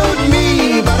once showed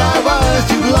me, but I was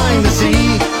too blind to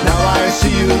see. Now I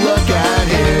see you look at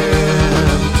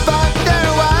him. But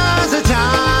there was a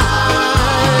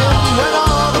time when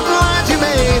all the plans you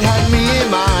made had me in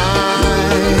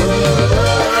mind.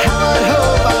 How I'd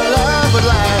hope our love would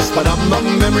last, but I'm a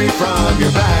memory from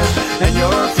your past, and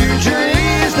your future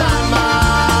is not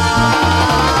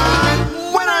mine.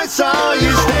 When I saw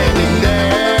you standing there,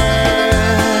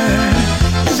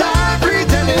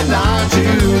 not to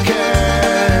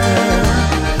care,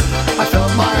 I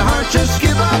felt my heart just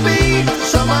skip a beat,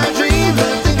 saw my dream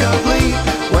left incomplete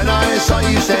when I saw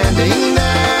you standing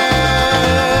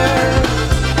there.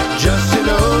 Just to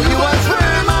know you once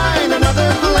were mine,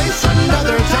 another place,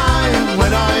 another time,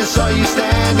 when I saw you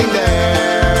standing there.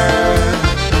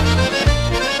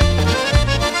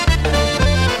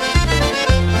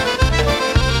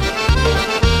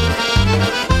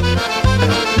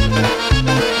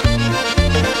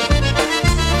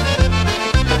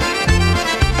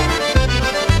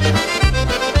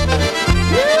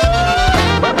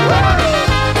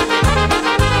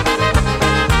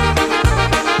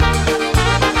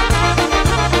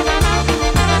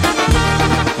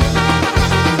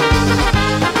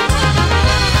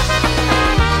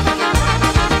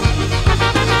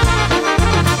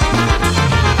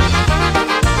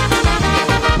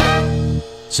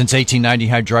 Since 1890,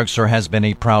 High Drugstore has been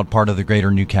a proud part of the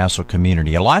greater Newcastle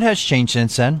community. A lot has changed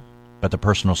since then, but the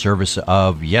personal service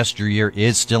of yesteryear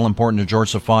is still important to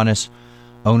George Sofanis,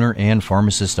 owner and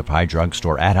pharmacist of High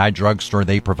Drugstore. At High Drugstore,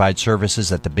 they provide services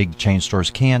that the big chain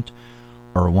stores can't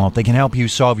or won't. They can help you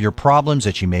solve your problems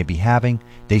that you may be having.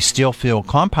 They still fill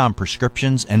compound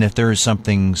prescriptions, and if there is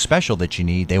something special that you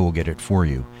need, they will get it for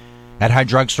you. At High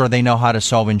Drugstore, they know how to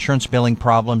solve insurance billing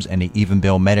problems, and they even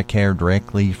bill Medicare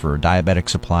directly for diabetic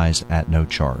supplies at no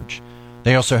charge.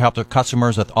 They also help their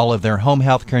customers with all of their home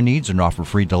health care needs and offer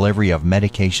free delivery of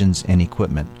medications and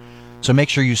equipment. So make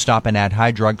sure you stop in at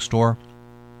High Drug Store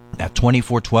at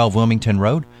 2412 Wilmington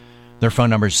Road. Their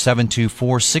phone number is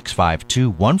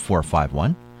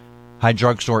 724-652-1451. High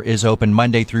Drug Store is open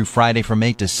Monday through Friday from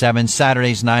 8 to 7,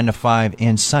 Saturdays 9 to 5,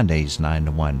 and Sundays 9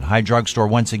 to 1. High Drug Store,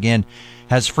 once again,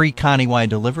 has free countywide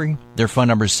delivery. Their phone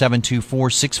number is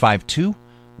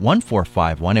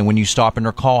 724-652-1451. And when you stop in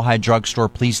or call High Drug Store,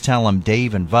 please tell them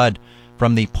Dave and Bud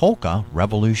from the Polka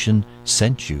Revolution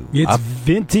sent you. It's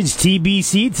vintage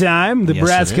TBC time, the Yes,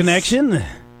 Brass it is. Connection.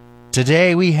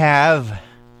 Today we have...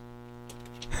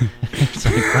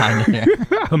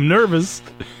 I'm nervous.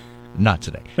 Not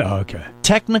today. Oh, okay.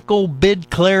 Technical bid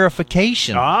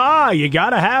clarification. You got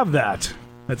to have that.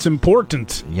 That's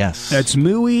important. Yes. That's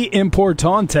muy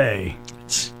importante.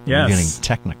 We're getting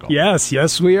technical.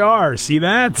 Yes, we are. See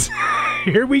that?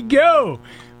 Here we go.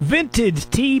 Vintage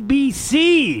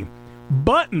TBC.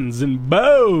 Buttons and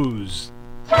bows.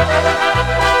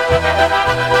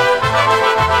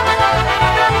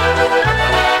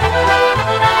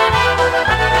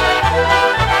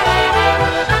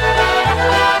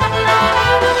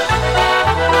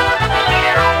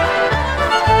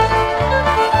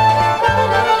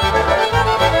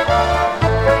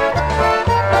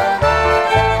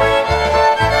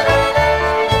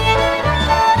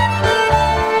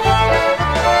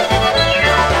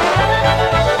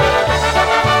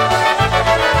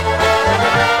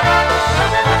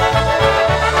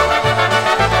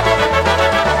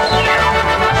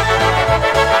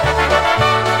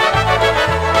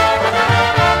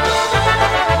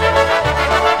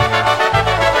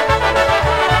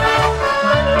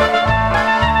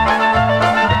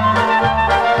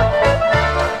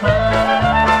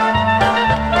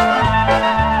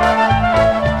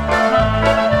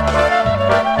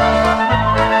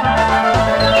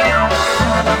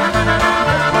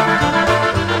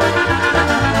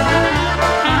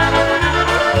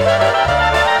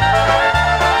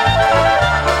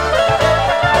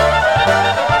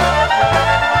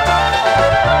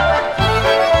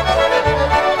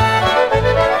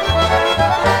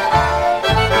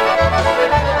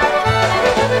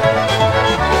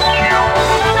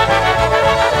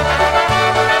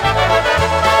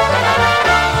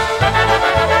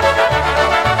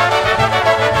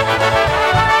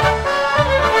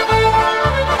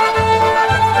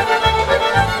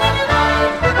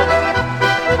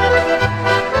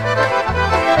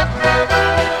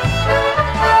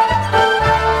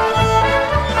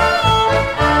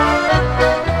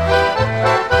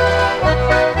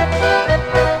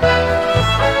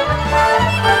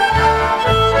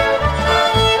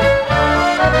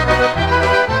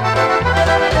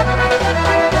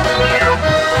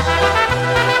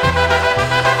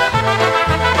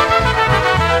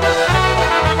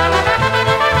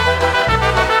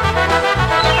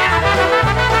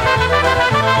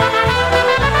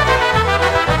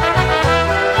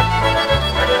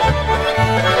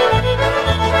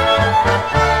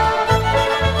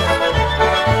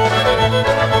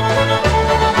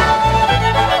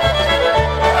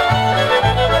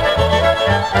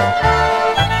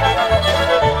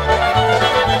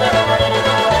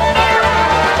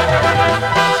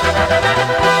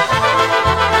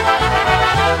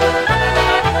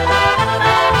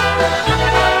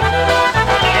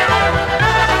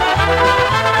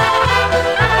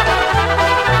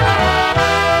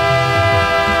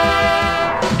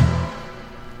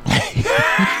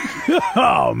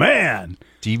 Oh, man.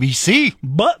 TBC.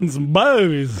 Buttons and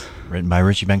bows. Written by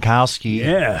Richie Benkowski.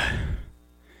 Yeah.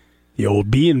 The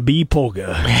old B&B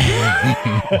polka.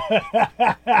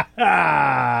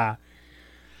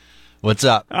 What's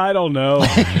up? I don't know.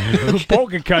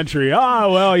 Polka country.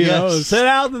 Oh, well, you know, send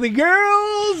out to the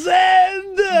girls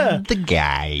and... the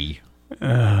guy.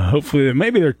 Hopefully,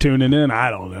 maybe they're tuning in. I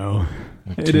don't know.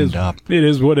 It is up. It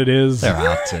is what it is. They're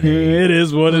out today. It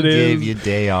is what it is. Gave you a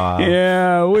day off.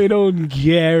 Yeah, we don't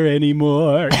care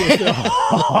anymore.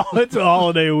 It's a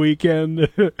holiday weekend.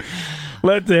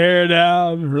 Let the hair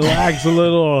down. Relax a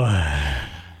little.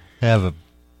 Have a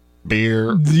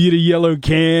beer. Get a yellow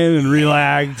can and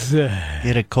relax.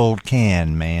 Get a cold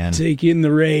can, man. Take in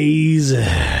the rays.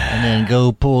 And then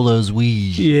go pull those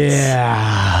weeds.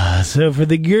 Yeah. So for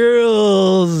the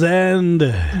girls and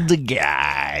the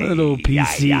guy. Little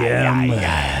PCM.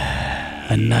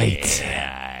 A night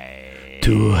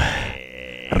to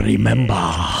remember.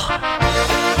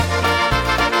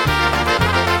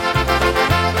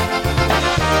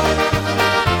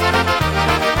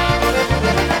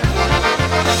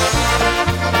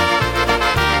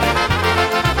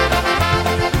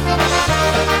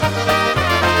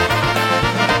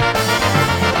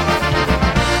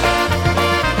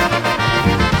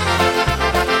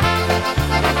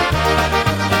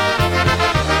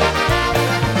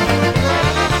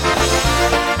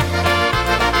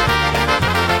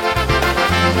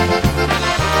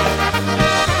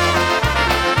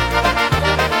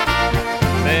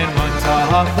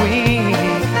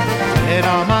 get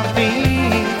on my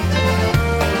feet.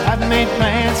 I've made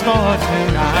plans for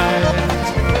tonight.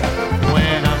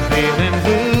 When I'm feeling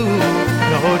blue,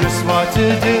 know just what to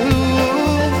do,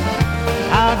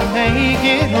 how to make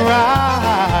it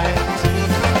right.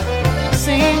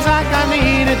 Seems like I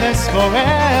needed this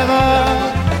forever.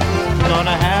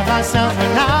 Gonna have myself a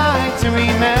night to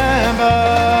remember.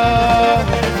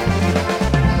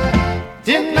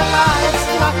 Dim the lights,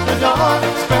 lock the door,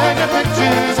 spread your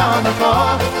pictures on the floor,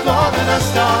 blow the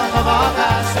dust off of our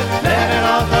past, let it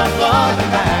all come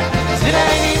flooding back. 'Cause it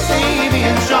ain't easy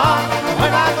being strong,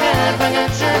 when I can't forget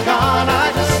you're gone, I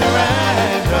just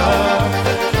surrender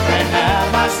and have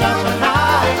myself a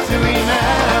night to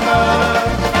remember.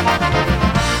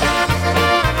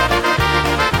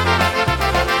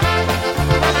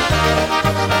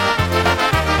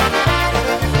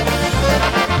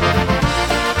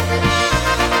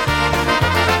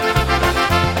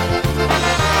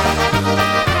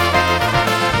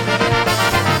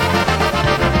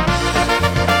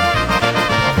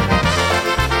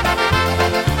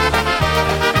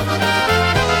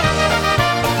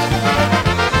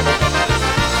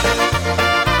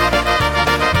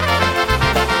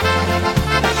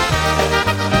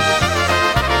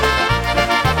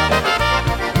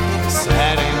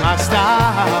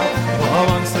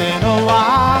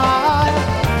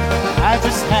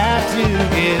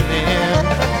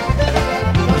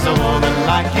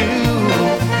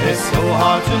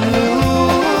 Hard to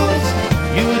lose,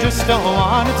 you just don't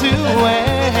want it to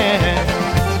end.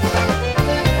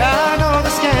 I know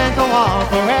this can't go on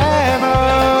forever,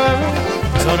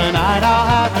 so tonight I'll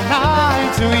have a night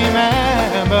to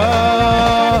remember.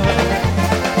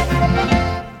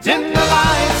 Dim the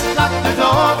lights, lock the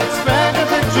door, spread the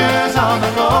pictures on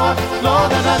the floor, blow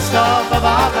the dust off of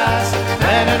our past,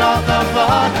 let it all come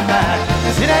flooding back.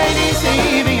 'Cause it ain't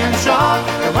easy being strong,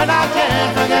 and when I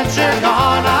can't forget you're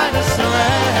gone, I just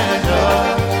surrender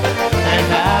and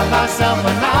have myself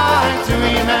a night to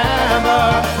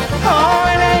remember. Oh,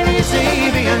 it ain't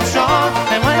easy being strong,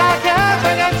 and when I can't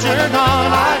forget you're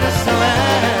gone, I just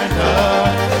surrender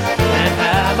and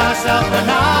have myself a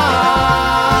night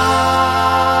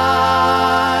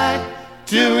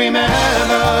to remember.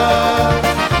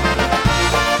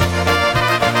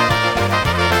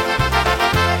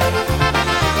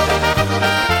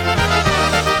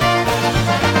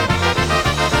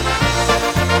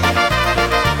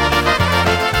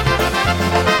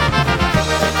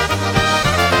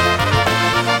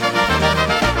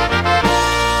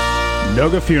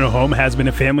 Noga Funeral Home has been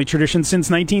a family tradition since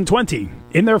 1920.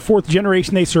 In their fourth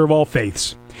generation, they serve all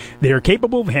faiths. They are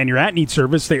capable of hand your at-need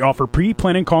service. They offer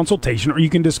pre-planning consultation, or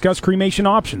you can discuss cremation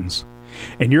options.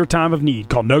 In your time of need,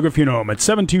 call Noga Funeral Home at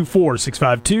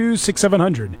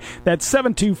 724-652-6700. That's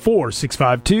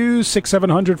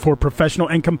 724-652-6700 for professional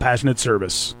and compassionate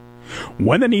service.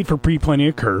 When the need for pre-planning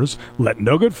occurs, let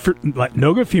Noga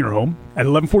Funeral Home at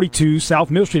 1142 South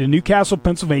Mill Street in Newcastle,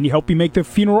 Pennsylvania help you make the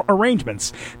funeral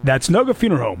arrangements. That's Noga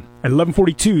Funeral Home at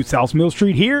 1142 South Mill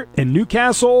Street here in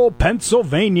Newcastle,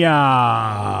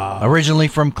 Pennsylvania. Originally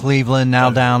from Cleveland, now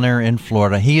down there in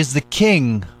Florida. He is the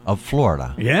king of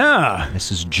Florida. Yeah.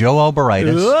 This is Joe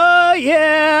Oberitis. Oh,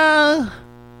 yeah.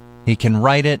 He can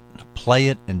write it, play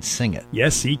it, and sing it.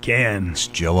 Yes, he can. It's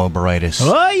Joe Oberitis.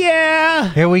 Oh, yeah.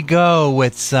 Here we go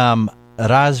with some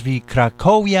Razvi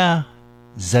Krakovia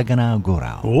Zagana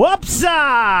Górał.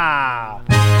 Whoopsa!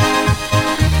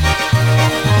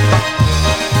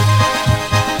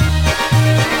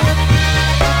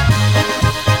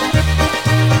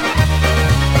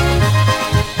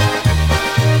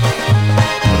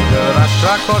 Raz w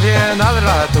Krakowie nad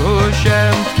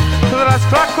ratusiem, raz w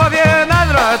Krakowie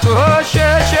nad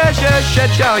ratusiem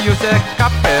siedział Józef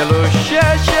kapelusz,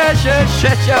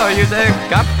 siedział Józef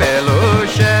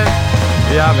kapeluszem.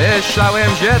 Ja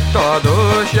myślałem, że to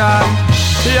dusza,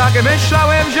 jak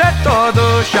myślałem, że to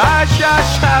dusza,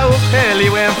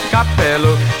 uchyliłem w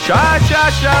kapelusz,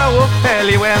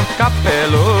 uchyliłem w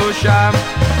kapelusza.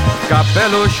 W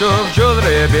kapeluszu w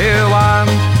dziury byłam,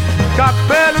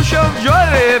 kapeluszu w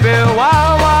dziury była,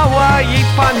 i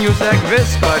pan Józek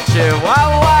wyskoczył,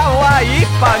 i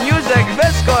pan Józek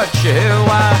wyskoczył.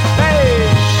 Hej!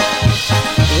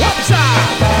 Łapsa!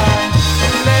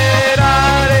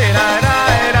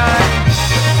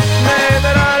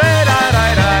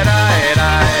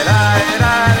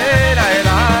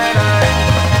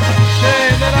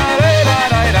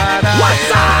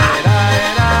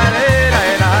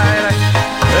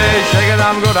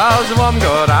 Góral złom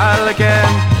góralkiem,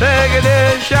 gdy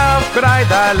się w kraj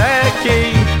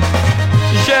daleki.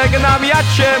 Żegnam ja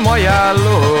cię, moja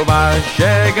luba,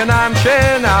 żegnam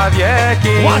cię na wieki.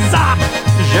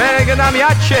 Żegnam ja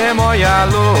cię, moja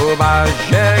luba,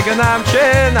 żegnam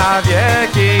cię na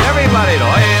wieki. Everybody, do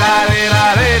la la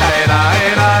la la la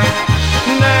la.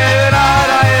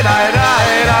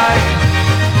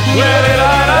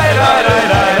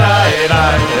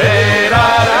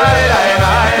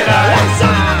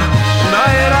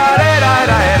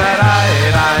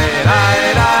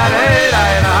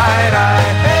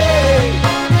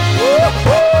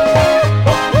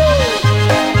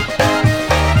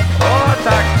 O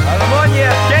tak,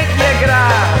 harmonia pięknie gra.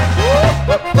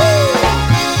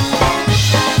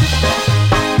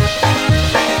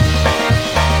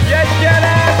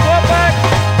 Jedziemy, chłopak.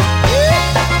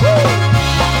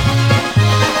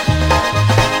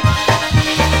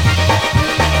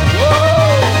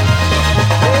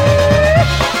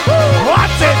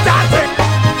 What's it, that's it?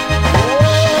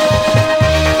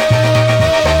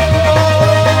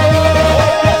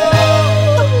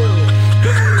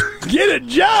 Get it,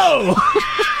 Joe!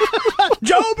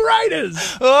 Joe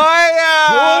Brightus! Oh,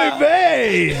 yeah! Oy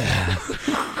vey!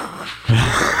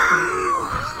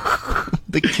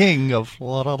 The king of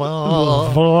Florida.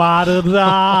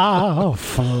 Fla-da-da,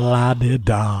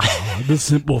 fla-da-da. The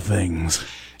simple things.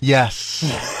 Yes.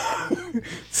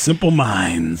 Simple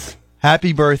minds.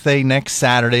 Happy birthday next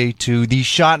Saturday to the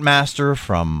Shotmaster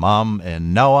from Mom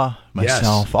and Noah,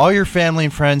 myself, Yes. all your family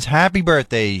and friends. Happy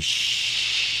birthday,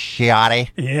 Shotty.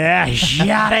 Yeah,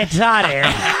 shotty toddy.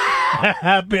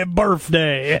 Happy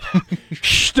birthday.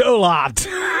 Stolot.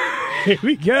 Here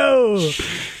we go.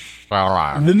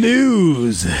 The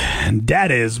news.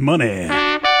 That is money.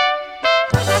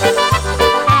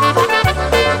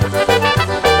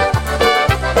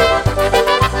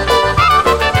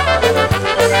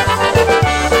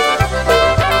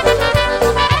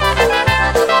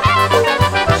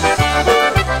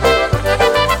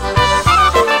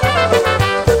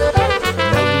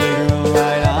 Later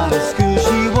right out of school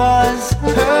she was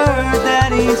her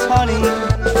daddy's honey.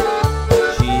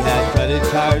 She had credit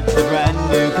cards, a brand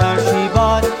new car she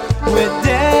bought with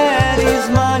daddy's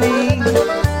money.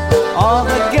 All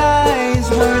the guys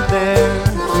were there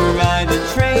to ride the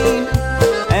train,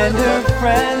 and her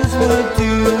friends would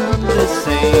do the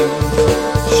same.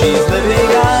 She's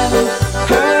living on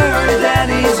her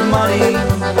daddy's money.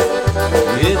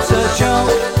 It's a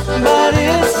joke, but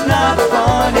it's not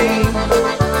funny.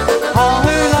 How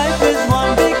her life is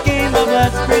one big game of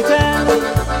let's pretend.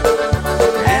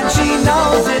 And she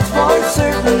knows it's for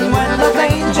certain when the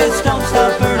pain just don't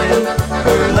stop burning.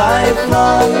 Her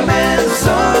lifelong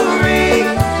misery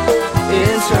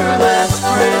is her last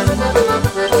friend.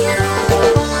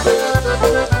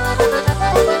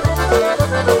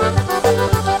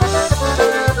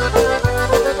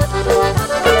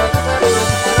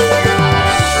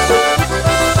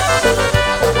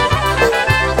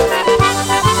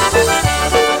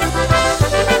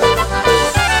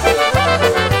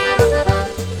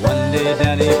 One day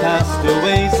daddy passed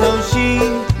away, so she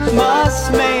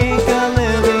must make a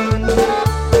living.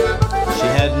 She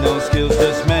had no skills,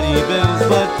 just many bills,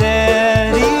 but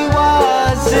daddy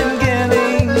wasn't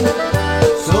giving.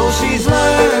 So she's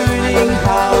learning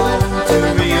how to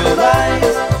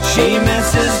realize she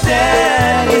misses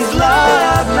daddy's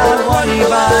love, not what he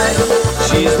buys.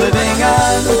 She's living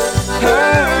on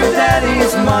her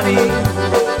daddy's money.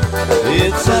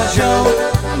 It's a joke,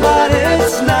 but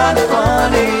it's not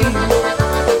funny.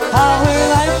 How her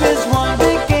life is one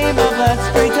big game of let's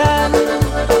pretend.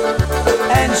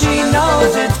 And she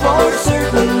knows it's for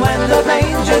certain when the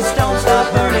pain just don't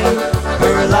stop burning.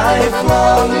 Her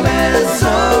lifelong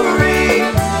misery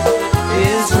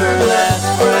is her last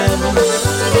friend.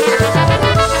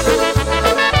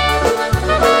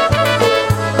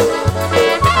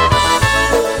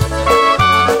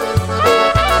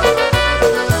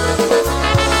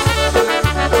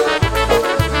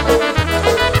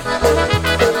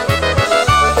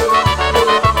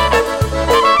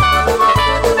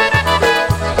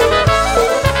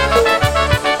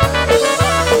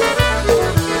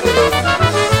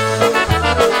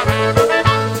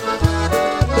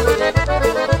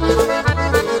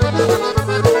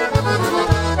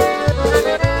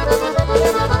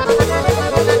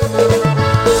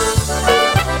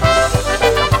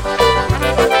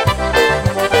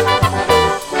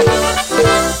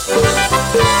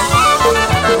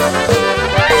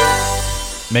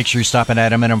 Make sure you stop at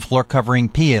Adam Floor Covering,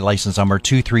 PA license number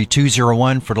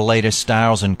 23201 for the latest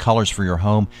styles and colors for your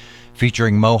home.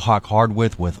 Featuring Mohawk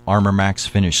hardwood with Armor Max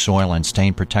finished soil and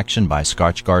stain protection by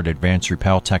Scotchgard Advanced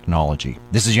Repel Technology.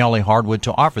 This is the only hardwood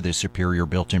to offer this superior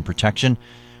built-in protection.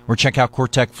 Or check out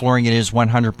Cortec Flooring. It is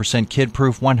 100%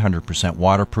 kid-proof, 100%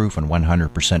 waterproof, and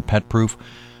 100% pet-proof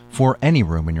for any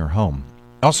room in your home.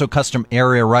 Also, custom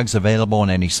area rugs available in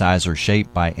any size or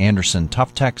shape by Anderson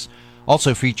Tuftex.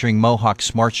 Also featuring Mohawk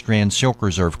Smart Strand Silk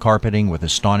Reserve carpeting with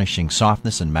astonishing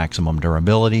softness and maximum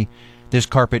durability. This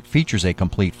carpet features a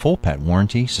complete full pet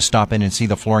warranty, so stop in and see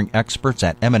the flooring experts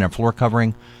at M&M Floor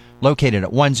Covering, located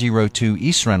at 102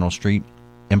 East Reynolds Street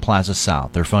in Plaza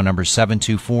South. Their phone number is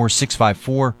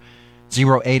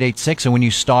 724-654-0886. And when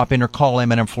you stop in or call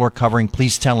M&M Floor Covering,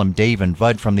 please tell them Dave and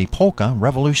Bud from the Polka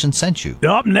Revolution sent you.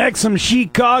 Up next, some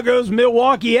Chicago's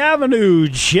Milwaukee Avenue,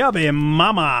 Chubby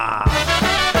Mama.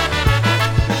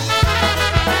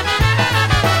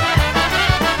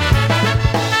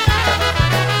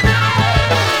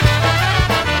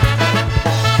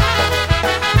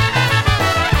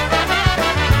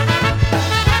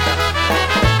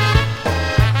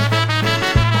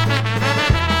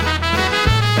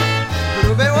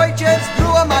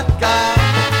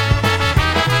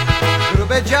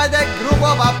 Dziadek,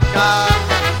 grubo babka.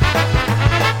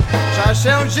 Trzeba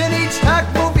się żenić, tak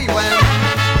mówiłem.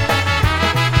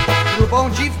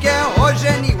 Grubą dziwkę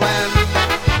ożeniłem.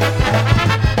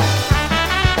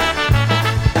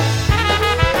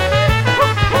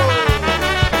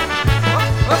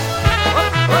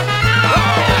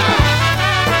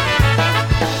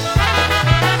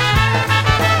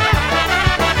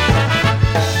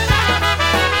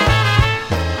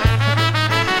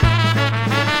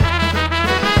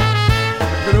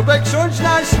 Grube ksiądz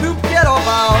na ślub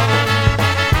kierował,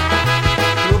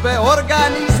 grube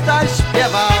organista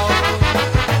śpiewał,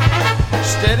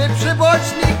 4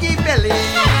 przyboczniki byli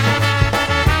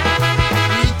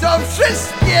i to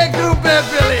wszystkie grube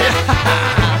byli.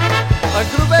 A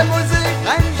grube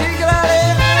muzykanci grali,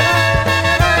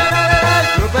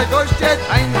 grube goście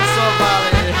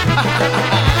tańcowali.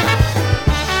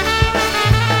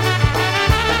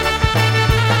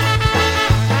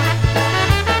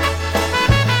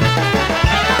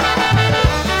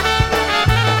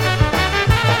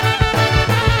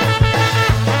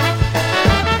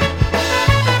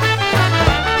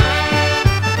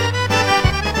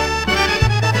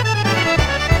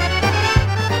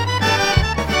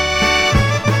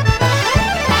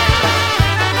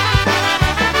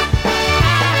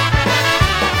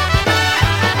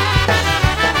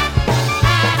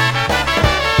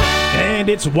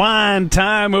 It's wine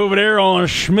time over there on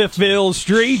Smithville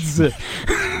streets. The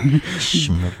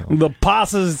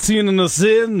posse's tuning us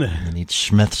in. And eat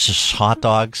Smith's hot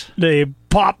dogs. They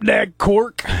pop that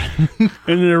cork, and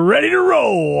they're ready to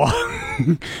roll.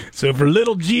 So for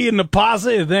Little G and the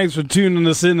posse, thanks for tuning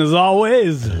us in as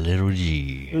always. Little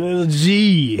G. Little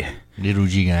G. Little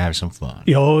G gonna have some fun.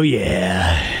 Oh,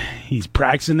 yeah. He's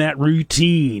practicing that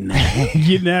routine.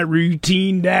 Getting that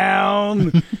routine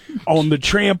down on the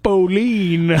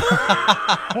trampoline.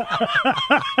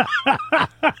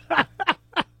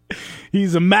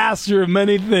 He's a master of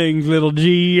many things, Little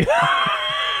G.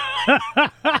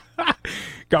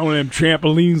 Got one of them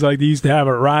trampolines like they used to have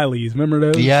at Riley's. Remember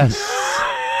those? Yes.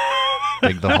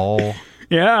 Dig the hole.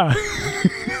 Yeah.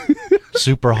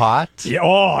 Super hot. Yeah.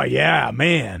 Oh, yeah,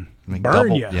 man.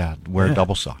 Burn you. Yeah, wear a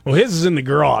double sock. Well, his is in the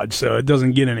garage, so it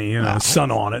doesn't get any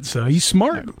sun on it. So he's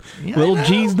smart. Yeah, Little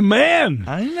G's the man.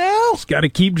 I know. He's got to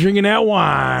keep drinking that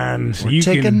wine. So We're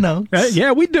taking notes.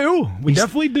 Yeah, we do. We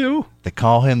definitely do. They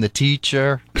call him the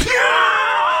teacher.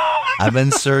 I've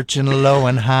been searching low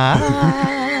and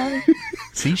high.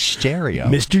 See, stereo.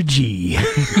 Mr. G.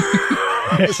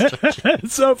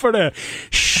 So for the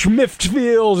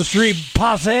Smithfield Street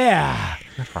Posse,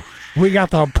 we got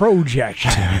the project.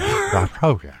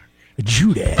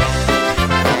 Judy.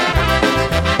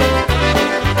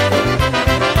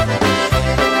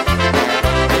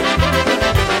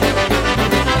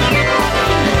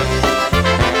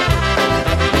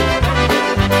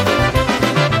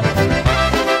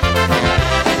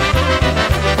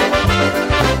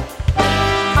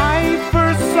 I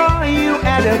first saw you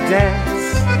at a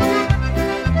dance,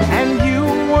 and you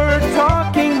were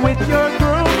talking with your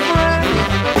girlfriend.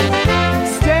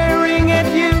 Staring at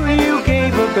you, you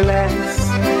gave a glance.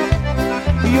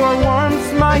 Your warm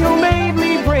smile made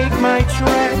me break my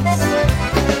trance.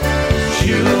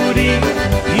 Judy,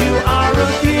 you are a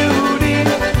beauty.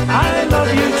 I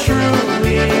love you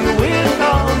truly with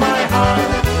all my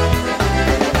heart.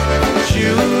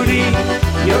 Judy,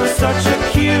 you're such a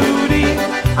cutie.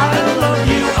 I love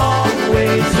you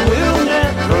always, we'll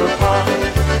never part.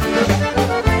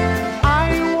 I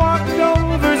walked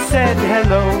over, said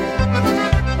hello,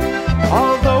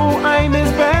 although I'm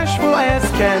as bashful as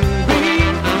can be.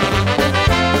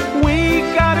 We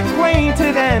got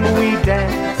acquainted and we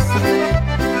danced.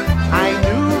 I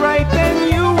knew right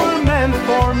then you were meant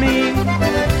for me.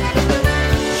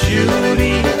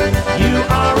 Judy, you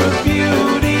are a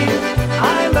beauty.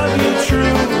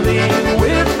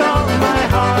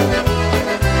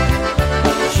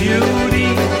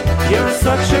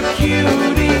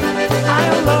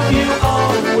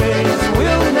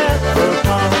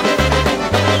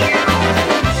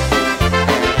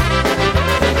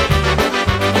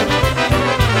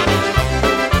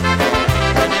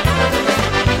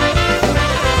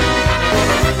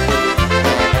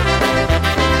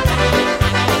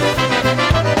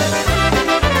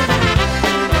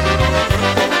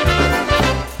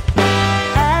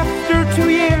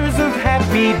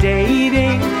 be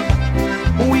dating.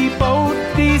 We both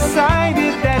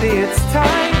decided that it's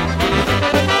time.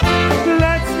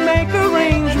 Let's make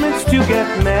arrangements to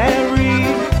get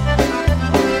married.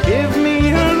 Give me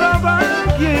your love,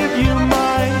 I'll give you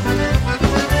mine.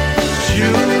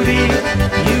 Judy,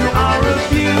 you are a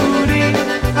beauty.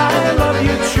 I love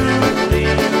you truly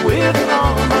with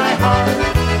all my heart.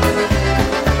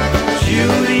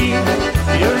 Judy,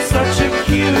 you're such a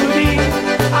cutie.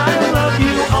 I love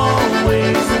you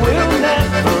always, we'll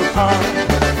never part.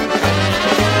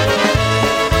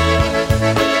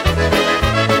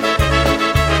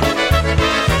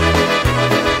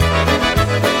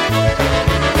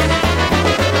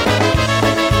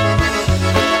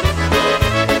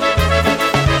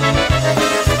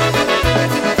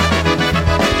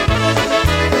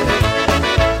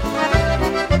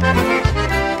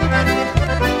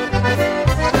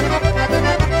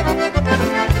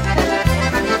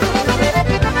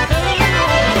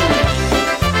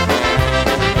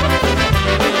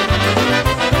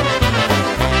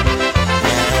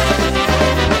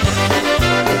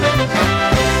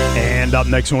 Up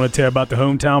next, I want to tell you about the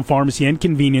Hometown Pharmacy and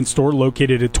Convenience Store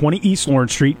located at 20 East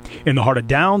Lawrence Street in the heart of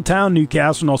downtown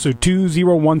Newcastle, and also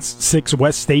 2016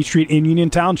 West State Street in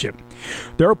Union Township.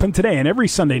 They're open today and every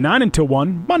Sunday, 9 until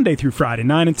 1, Monday through Friday,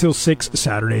 9 until 6,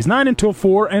 Saturdays, 9 until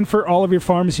 4, and for all of your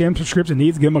pharmacy and prescription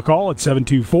needs, give them a call at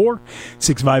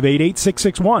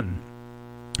 724-658-8661.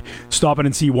 Stop in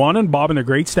and see Juan and Bob and their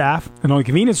great staff. And on the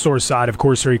convenience store side, of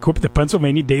course, they're equipped with the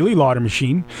Pennsylvania Daily Lauder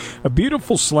Machine, a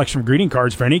beautiful selection of greeting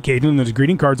cards for any occasion, and those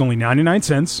greeting cards only 99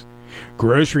 cents.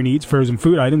 Grocery needs, frozen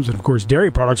food items, and of course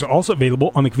dairy products are also available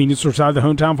on the convenience store side of the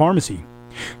Hometown Pharmacy.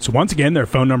 So once again, their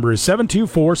phone number is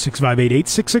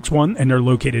 724-658-8661, and they're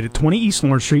located at 20 East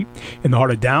Lawrence Street in the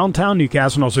heart of downtown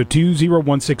Newcastle, and also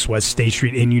 2016 West State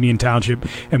Street in Union Township.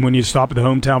 And when you stop at the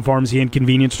Hometown Pharmacy and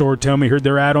Convenience Store, tell me you heard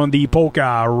their ad on the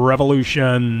Polka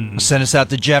Revolution. Send us out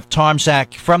to Jeff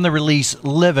Tomczak from the release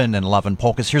Livin' and Lovin'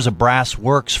 Polkas. Here's a Brass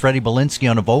Works, Freddie Belinsky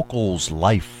on the vocals,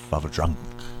 Life of a Drunk.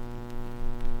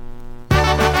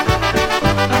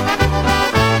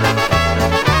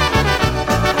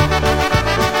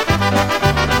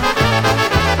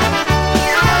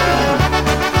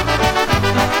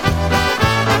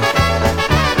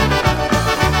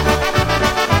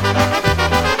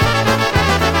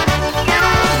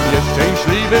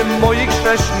 Moi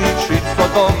grzeszni, ci co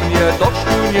do mnie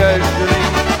doszły nieźli,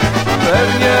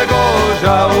 pewnie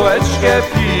gorzałeczkę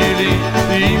pili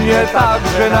i mnie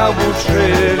także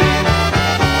nauczyli.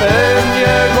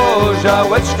 Pewnie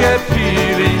gorzałeczkę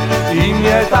pili i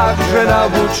mnie także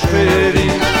nauczyli.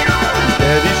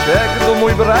 Kieliszek do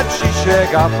mój braciszek,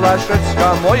 a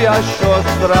flaszeczka moja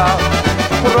siostra.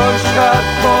 Rączka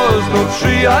to znów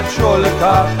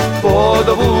przyjaciolka,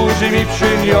 podwózi mi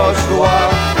przyniosła.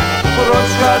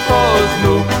 Rączka to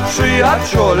znów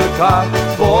przyjaciolka,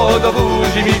 bo do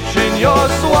buzi mi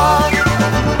przyniosła.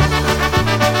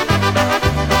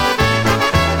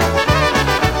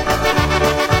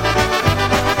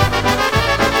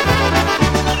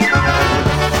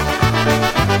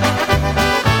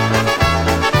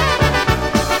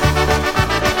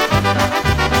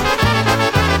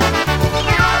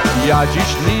 Ja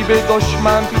dziś niby dość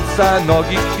mam pizza,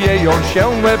 nogi chwieją się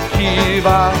łeb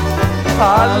kiwa.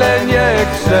 Ale nie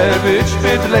chcę być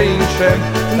bydlęciem,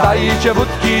 dajcie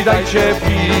wódki, dajcie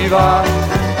piwa.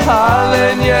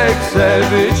 Ale nie chcę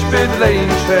być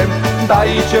bydlęciem,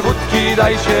 dajcie wódki,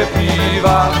 dajcie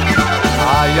piwa.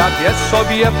 A jak ja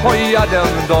sobie pojadę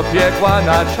do piekła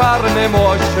na czarnym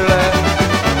ośle,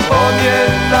 to mnie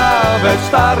nawet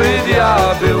stary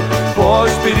diabeł po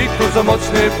spirytus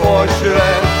mocny pośle.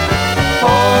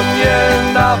 To mnie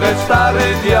nawet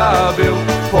stary diabeł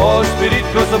po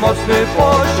spirytus mocny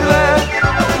pośle.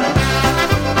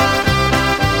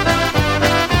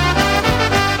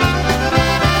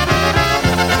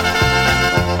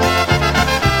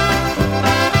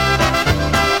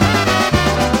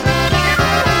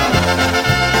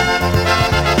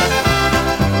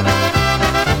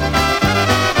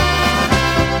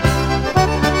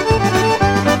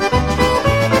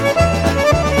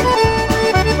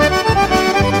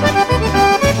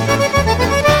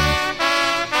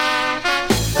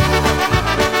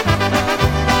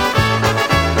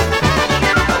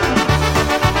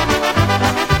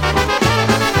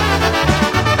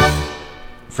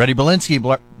 Freddie Belinsky,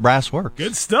 Brass Works.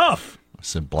 Good stuff. I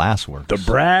said Brass Works. The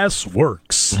Brass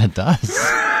Works. It does.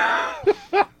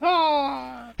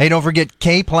 Hey, don't forget,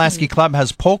 K. Pulaski Club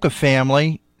has Polka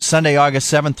Family, Sunday,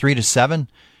 August 7th, 3 to 7.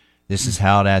 This is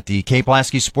held at the K.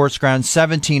 Pulaski Sports Ground,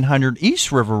 1700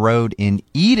 East River Road in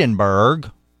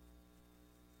Edinburgh.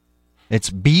 It's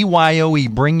BYOE.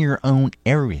 Bring your own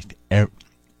everything.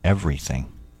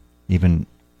 Even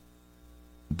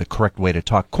the correct way to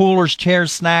talk. Coolers,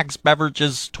 chairs, snacks,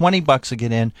 beverages, $20 to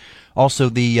get in. Also,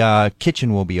 the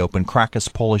kitchen will be open.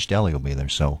 Krakus Polish Deli will be there.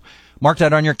 So mark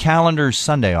that on your calendars.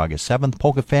 Sunday, August 7th,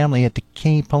 Polka Family at the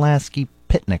K. Pulaski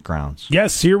Picnic Grounds.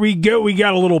 Yes, here we go. We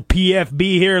got a little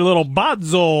PFB here, a little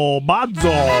Bodzo.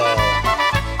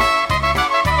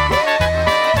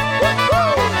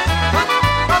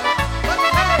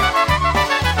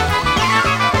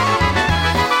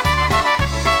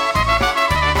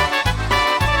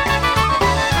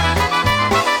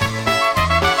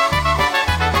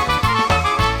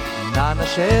 Na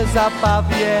naszej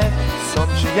zabawie są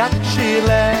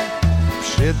przyjaciele,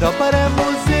 przy dobrej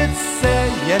muzyce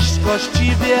jest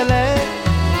gości wiele.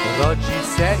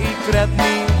 Rodzice i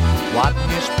krewni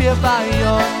ładnie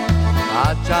śpiewają,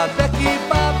 a dziadek i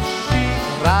babci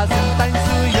razem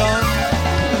tańcują.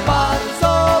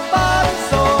 Bardzo,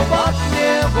 bardzo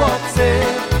ładnie chłopcy.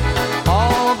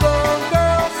 All the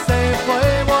girls say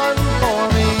play one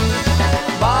for me.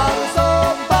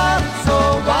 Bardzo,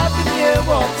 bardzo ładnie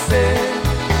chłopcy.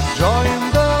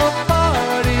 Join the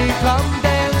party, come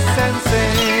dance and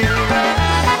sing.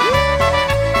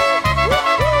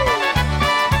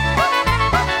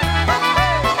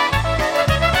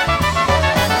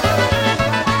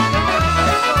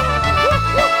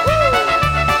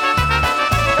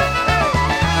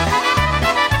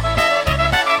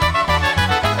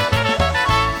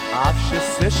 A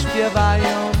wszyscy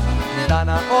śpiewają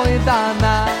dana, oj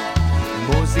dana.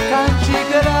 Muzykanci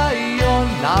grają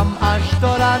nam aż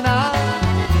do rana.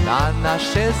 Na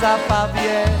naszej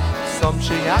zabawie są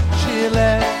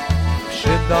przyjaciele, przy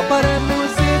dobrej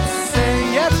muzyce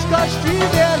jest gości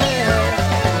wiele.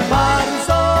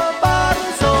 Bardzo,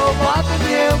 bardzo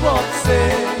ładnie chłopcy.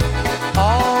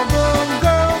 All the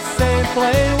girls say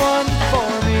play one for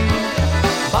me.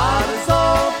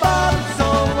 Bardzo,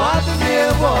 bardzo ładnie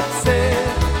chłopcy.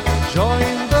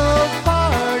 Join the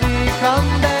party, come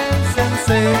dance and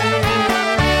sing.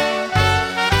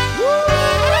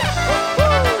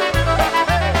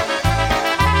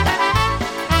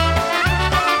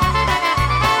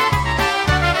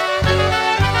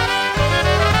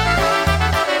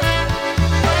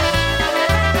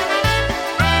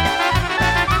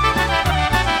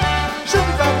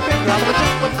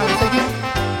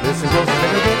 Listen close and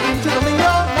let me get into the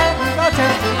lingo. And we got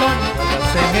chance to learn.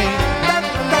 Singing, that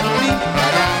me,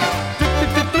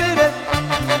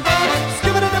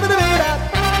 skip it,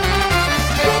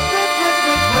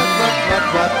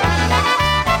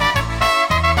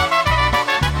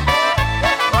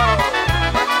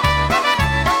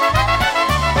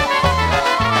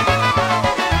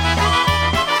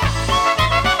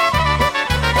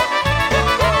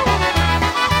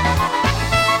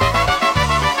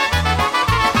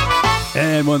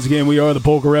 And once again, we are the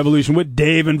Polka Revolution with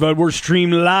Dave and Bud. We're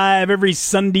streamed live every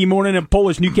Sunday morning at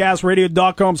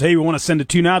PolishNewcastleRadio.com. So, hey, we want to send a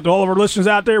tune out to all of our listeners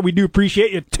out there. We do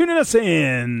appreciate you tuning us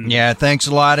in. Yeah, thanks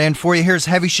a lot. And for you, here's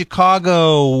Heavy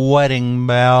Chicago Wedding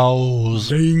Bells.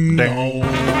 Ding dong,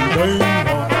 ding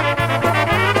dong.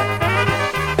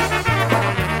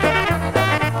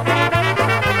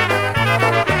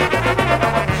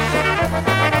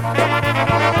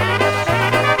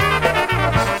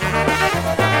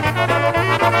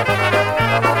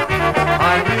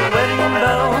 I hear wedding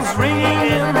bells ringing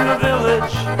in the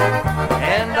village,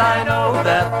 and I know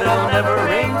that they'll never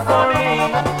ring for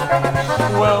me.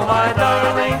 Well, my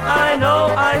darling, I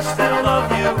know I still love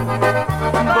you,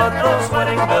 but those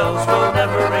wedding bells will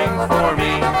never ring for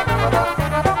me.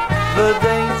 The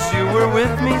days you were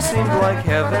with me seemed like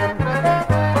heaven,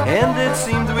 and it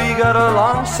seemed we got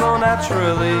along so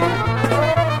naturally.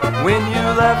 When you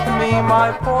left me,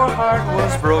 my poor heart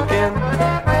was broken.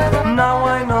 Now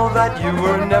I know that you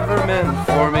were never meant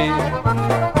for me.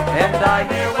 And I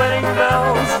hear wedding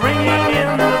bells ringing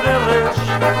in the village,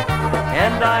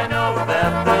 and I know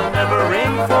that they'll never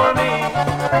ring for me.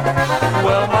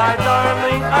 Well, my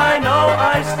darling, I know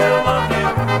I still love you,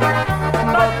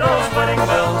 but those wedding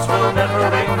bells will never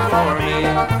ring for me.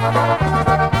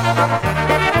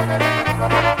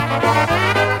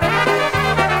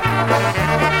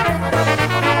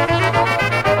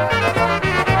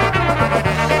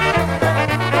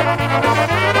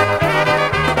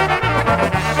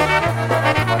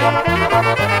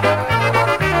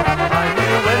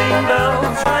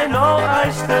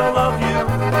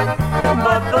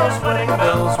 Those wedding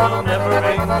bells will never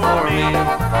ring for me.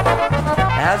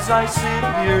 As I sit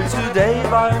here today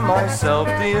by myself,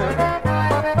 dear,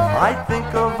 I think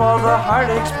of all the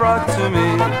heartaches brought to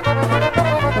me.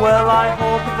 Well, I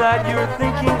hope that you're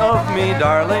thinking of me,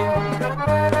 darling,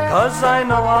 'cause I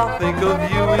know I'll think of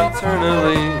you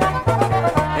eternally.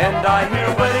 And I hear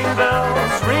wedding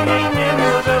bells ringing in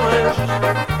the village,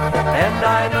 and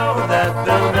I know that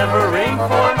they'll never ring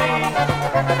for me.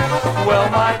 Well,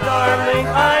 my darling,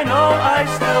 I know I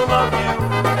still love you,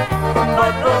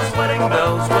 but those wedding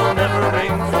bells will never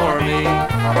ring for me.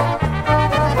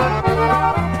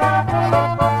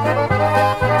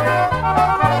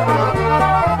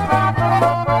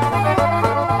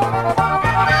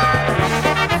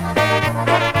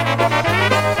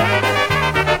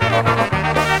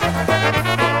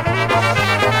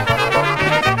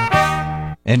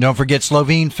 And don't forget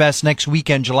Slovene Fest next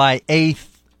weekend, July 8th,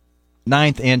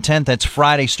 9th, and 10th. That's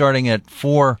Friday starting at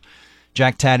 4.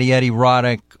 Jack Taddietti,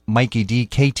 Roddick, Mikey D,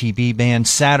 KTB Band.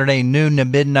 Saturday, noon to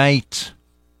midnight.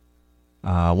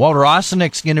 Walter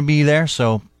Ossenick's going to be there,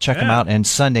 so check him out. And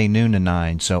Sunday, noon to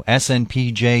 9. So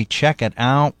SNPJ, check it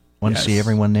out. Want to see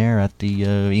everyone there at the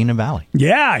Enum Valley.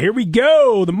 Yeah, here we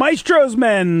go. The Maestro's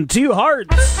Men, Two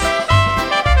Hearts.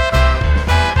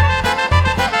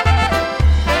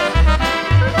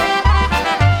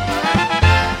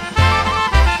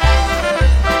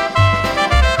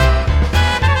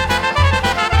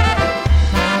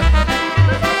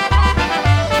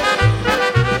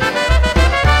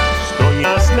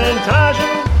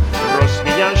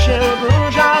 Rozwija się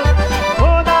róża,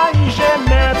 podajże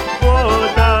me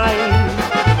podaj.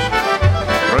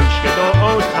 Rączkę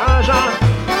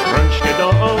do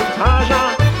ołtarza,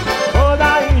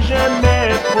 podajże me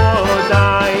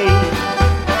podaj.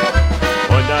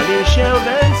 Podali się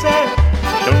ręce,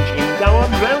 ksiądz im dał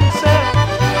w ręce,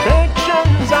 te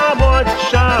księdza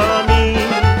oczami.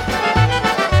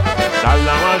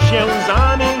 Zalała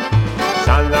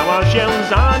się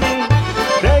łzami,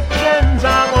 te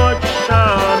księdza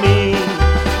oczami.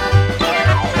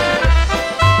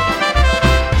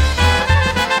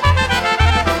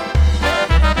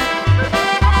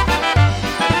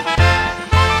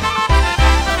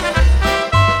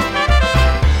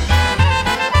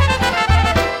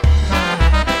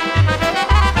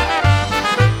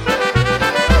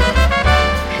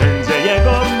 Księdze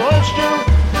jego mością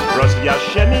rozwija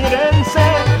się mi ręce,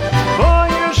 bo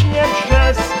już nie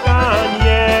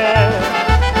przestanie.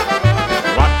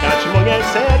 Łakać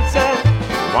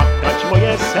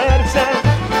moje serce,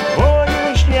 bo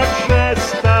już nie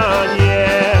przestanie.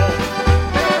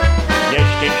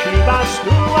 Nieszczęśliwa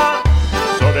stuła,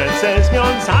 co ręce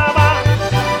związała,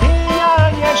 i ja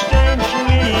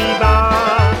nieszczęśliwa.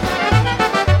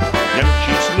 Żem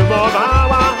ci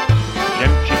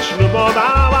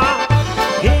ślubowała,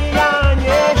 i ja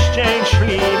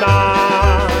nieszczęśliwa.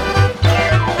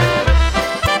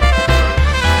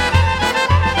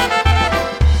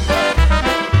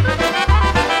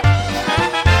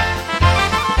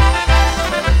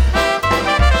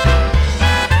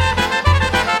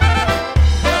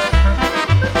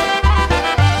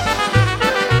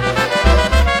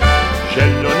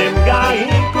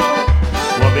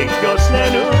 Wiosnę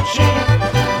nuci,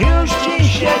 już ci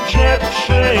się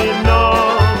dziewczyno.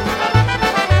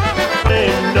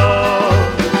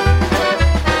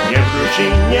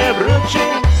 Nie wróci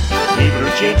i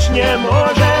wrócić nie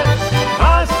może,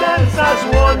 a serca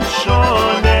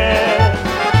złączone.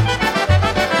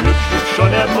 Lud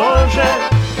rzucone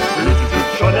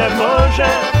może,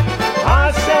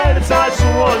 a serca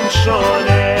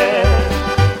złączone.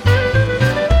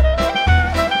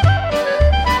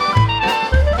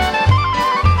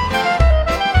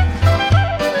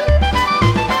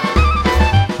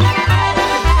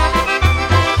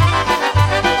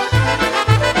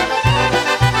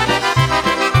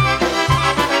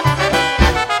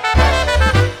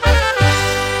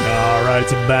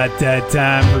 It's about that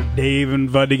time for Dave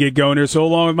and Bud to get going here. So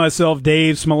along with myself,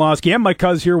 Dave Smolowski, and my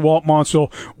cousin here, Walt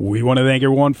Monsell, we want to thank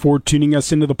everyone for tuning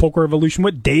us into the Polka Revolution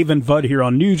with Dave and Bud here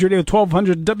on News Radio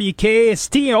 1200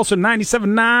 WKST, also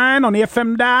 97.9 on the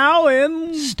FM dial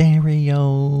and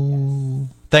stereo.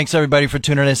 Thanks, everybody, for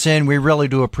tuning us in. We really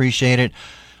do appreciate it.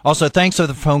 Also, thanks for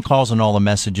the phone calls and all the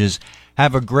messages.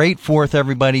 Have a great 4th,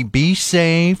 everybody. Be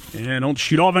safe. And don't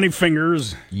shoot off any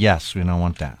fingers. Yes, we don't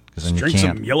want that. Then drink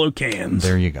some yellow cans.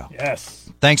 There you go. Yes.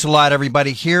 Thanks a lot,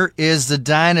 everybody. Here is the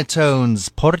Dynatones,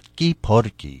 Portki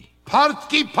Portki.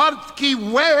 Portki, Portki,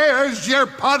 where's your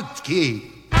Portki?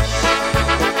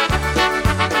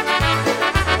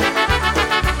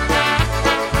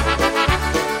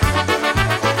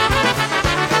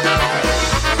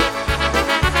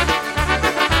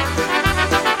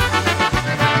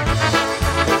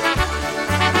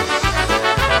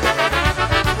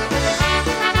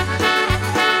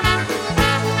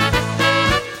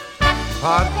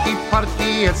 Portki,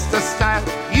 Portki, it's the style.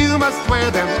 You must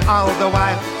wear them all the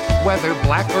while. whether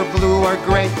black or blue or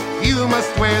gray. You must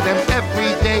wear them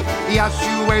every day.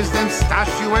 Yashu wears them,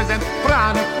 Stashu wears them,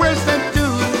 Franek wears them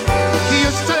too. You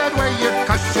should wear your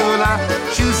kashula,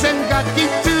 shoes and gaki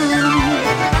too.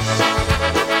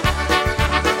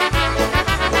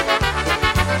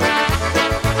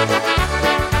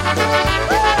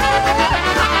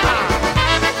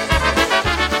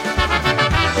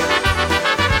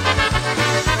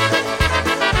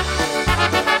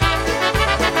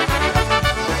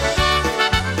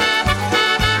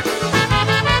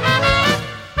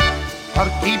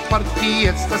 Party,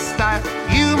 it's the style.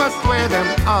 You must wear them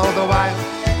all the while.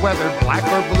 Whether black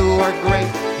or blue or gray,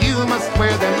 you must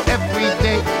wear them every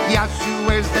day. Yashu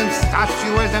wears them,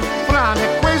 Stashu wears them,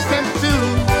 Franek wears them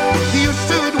too.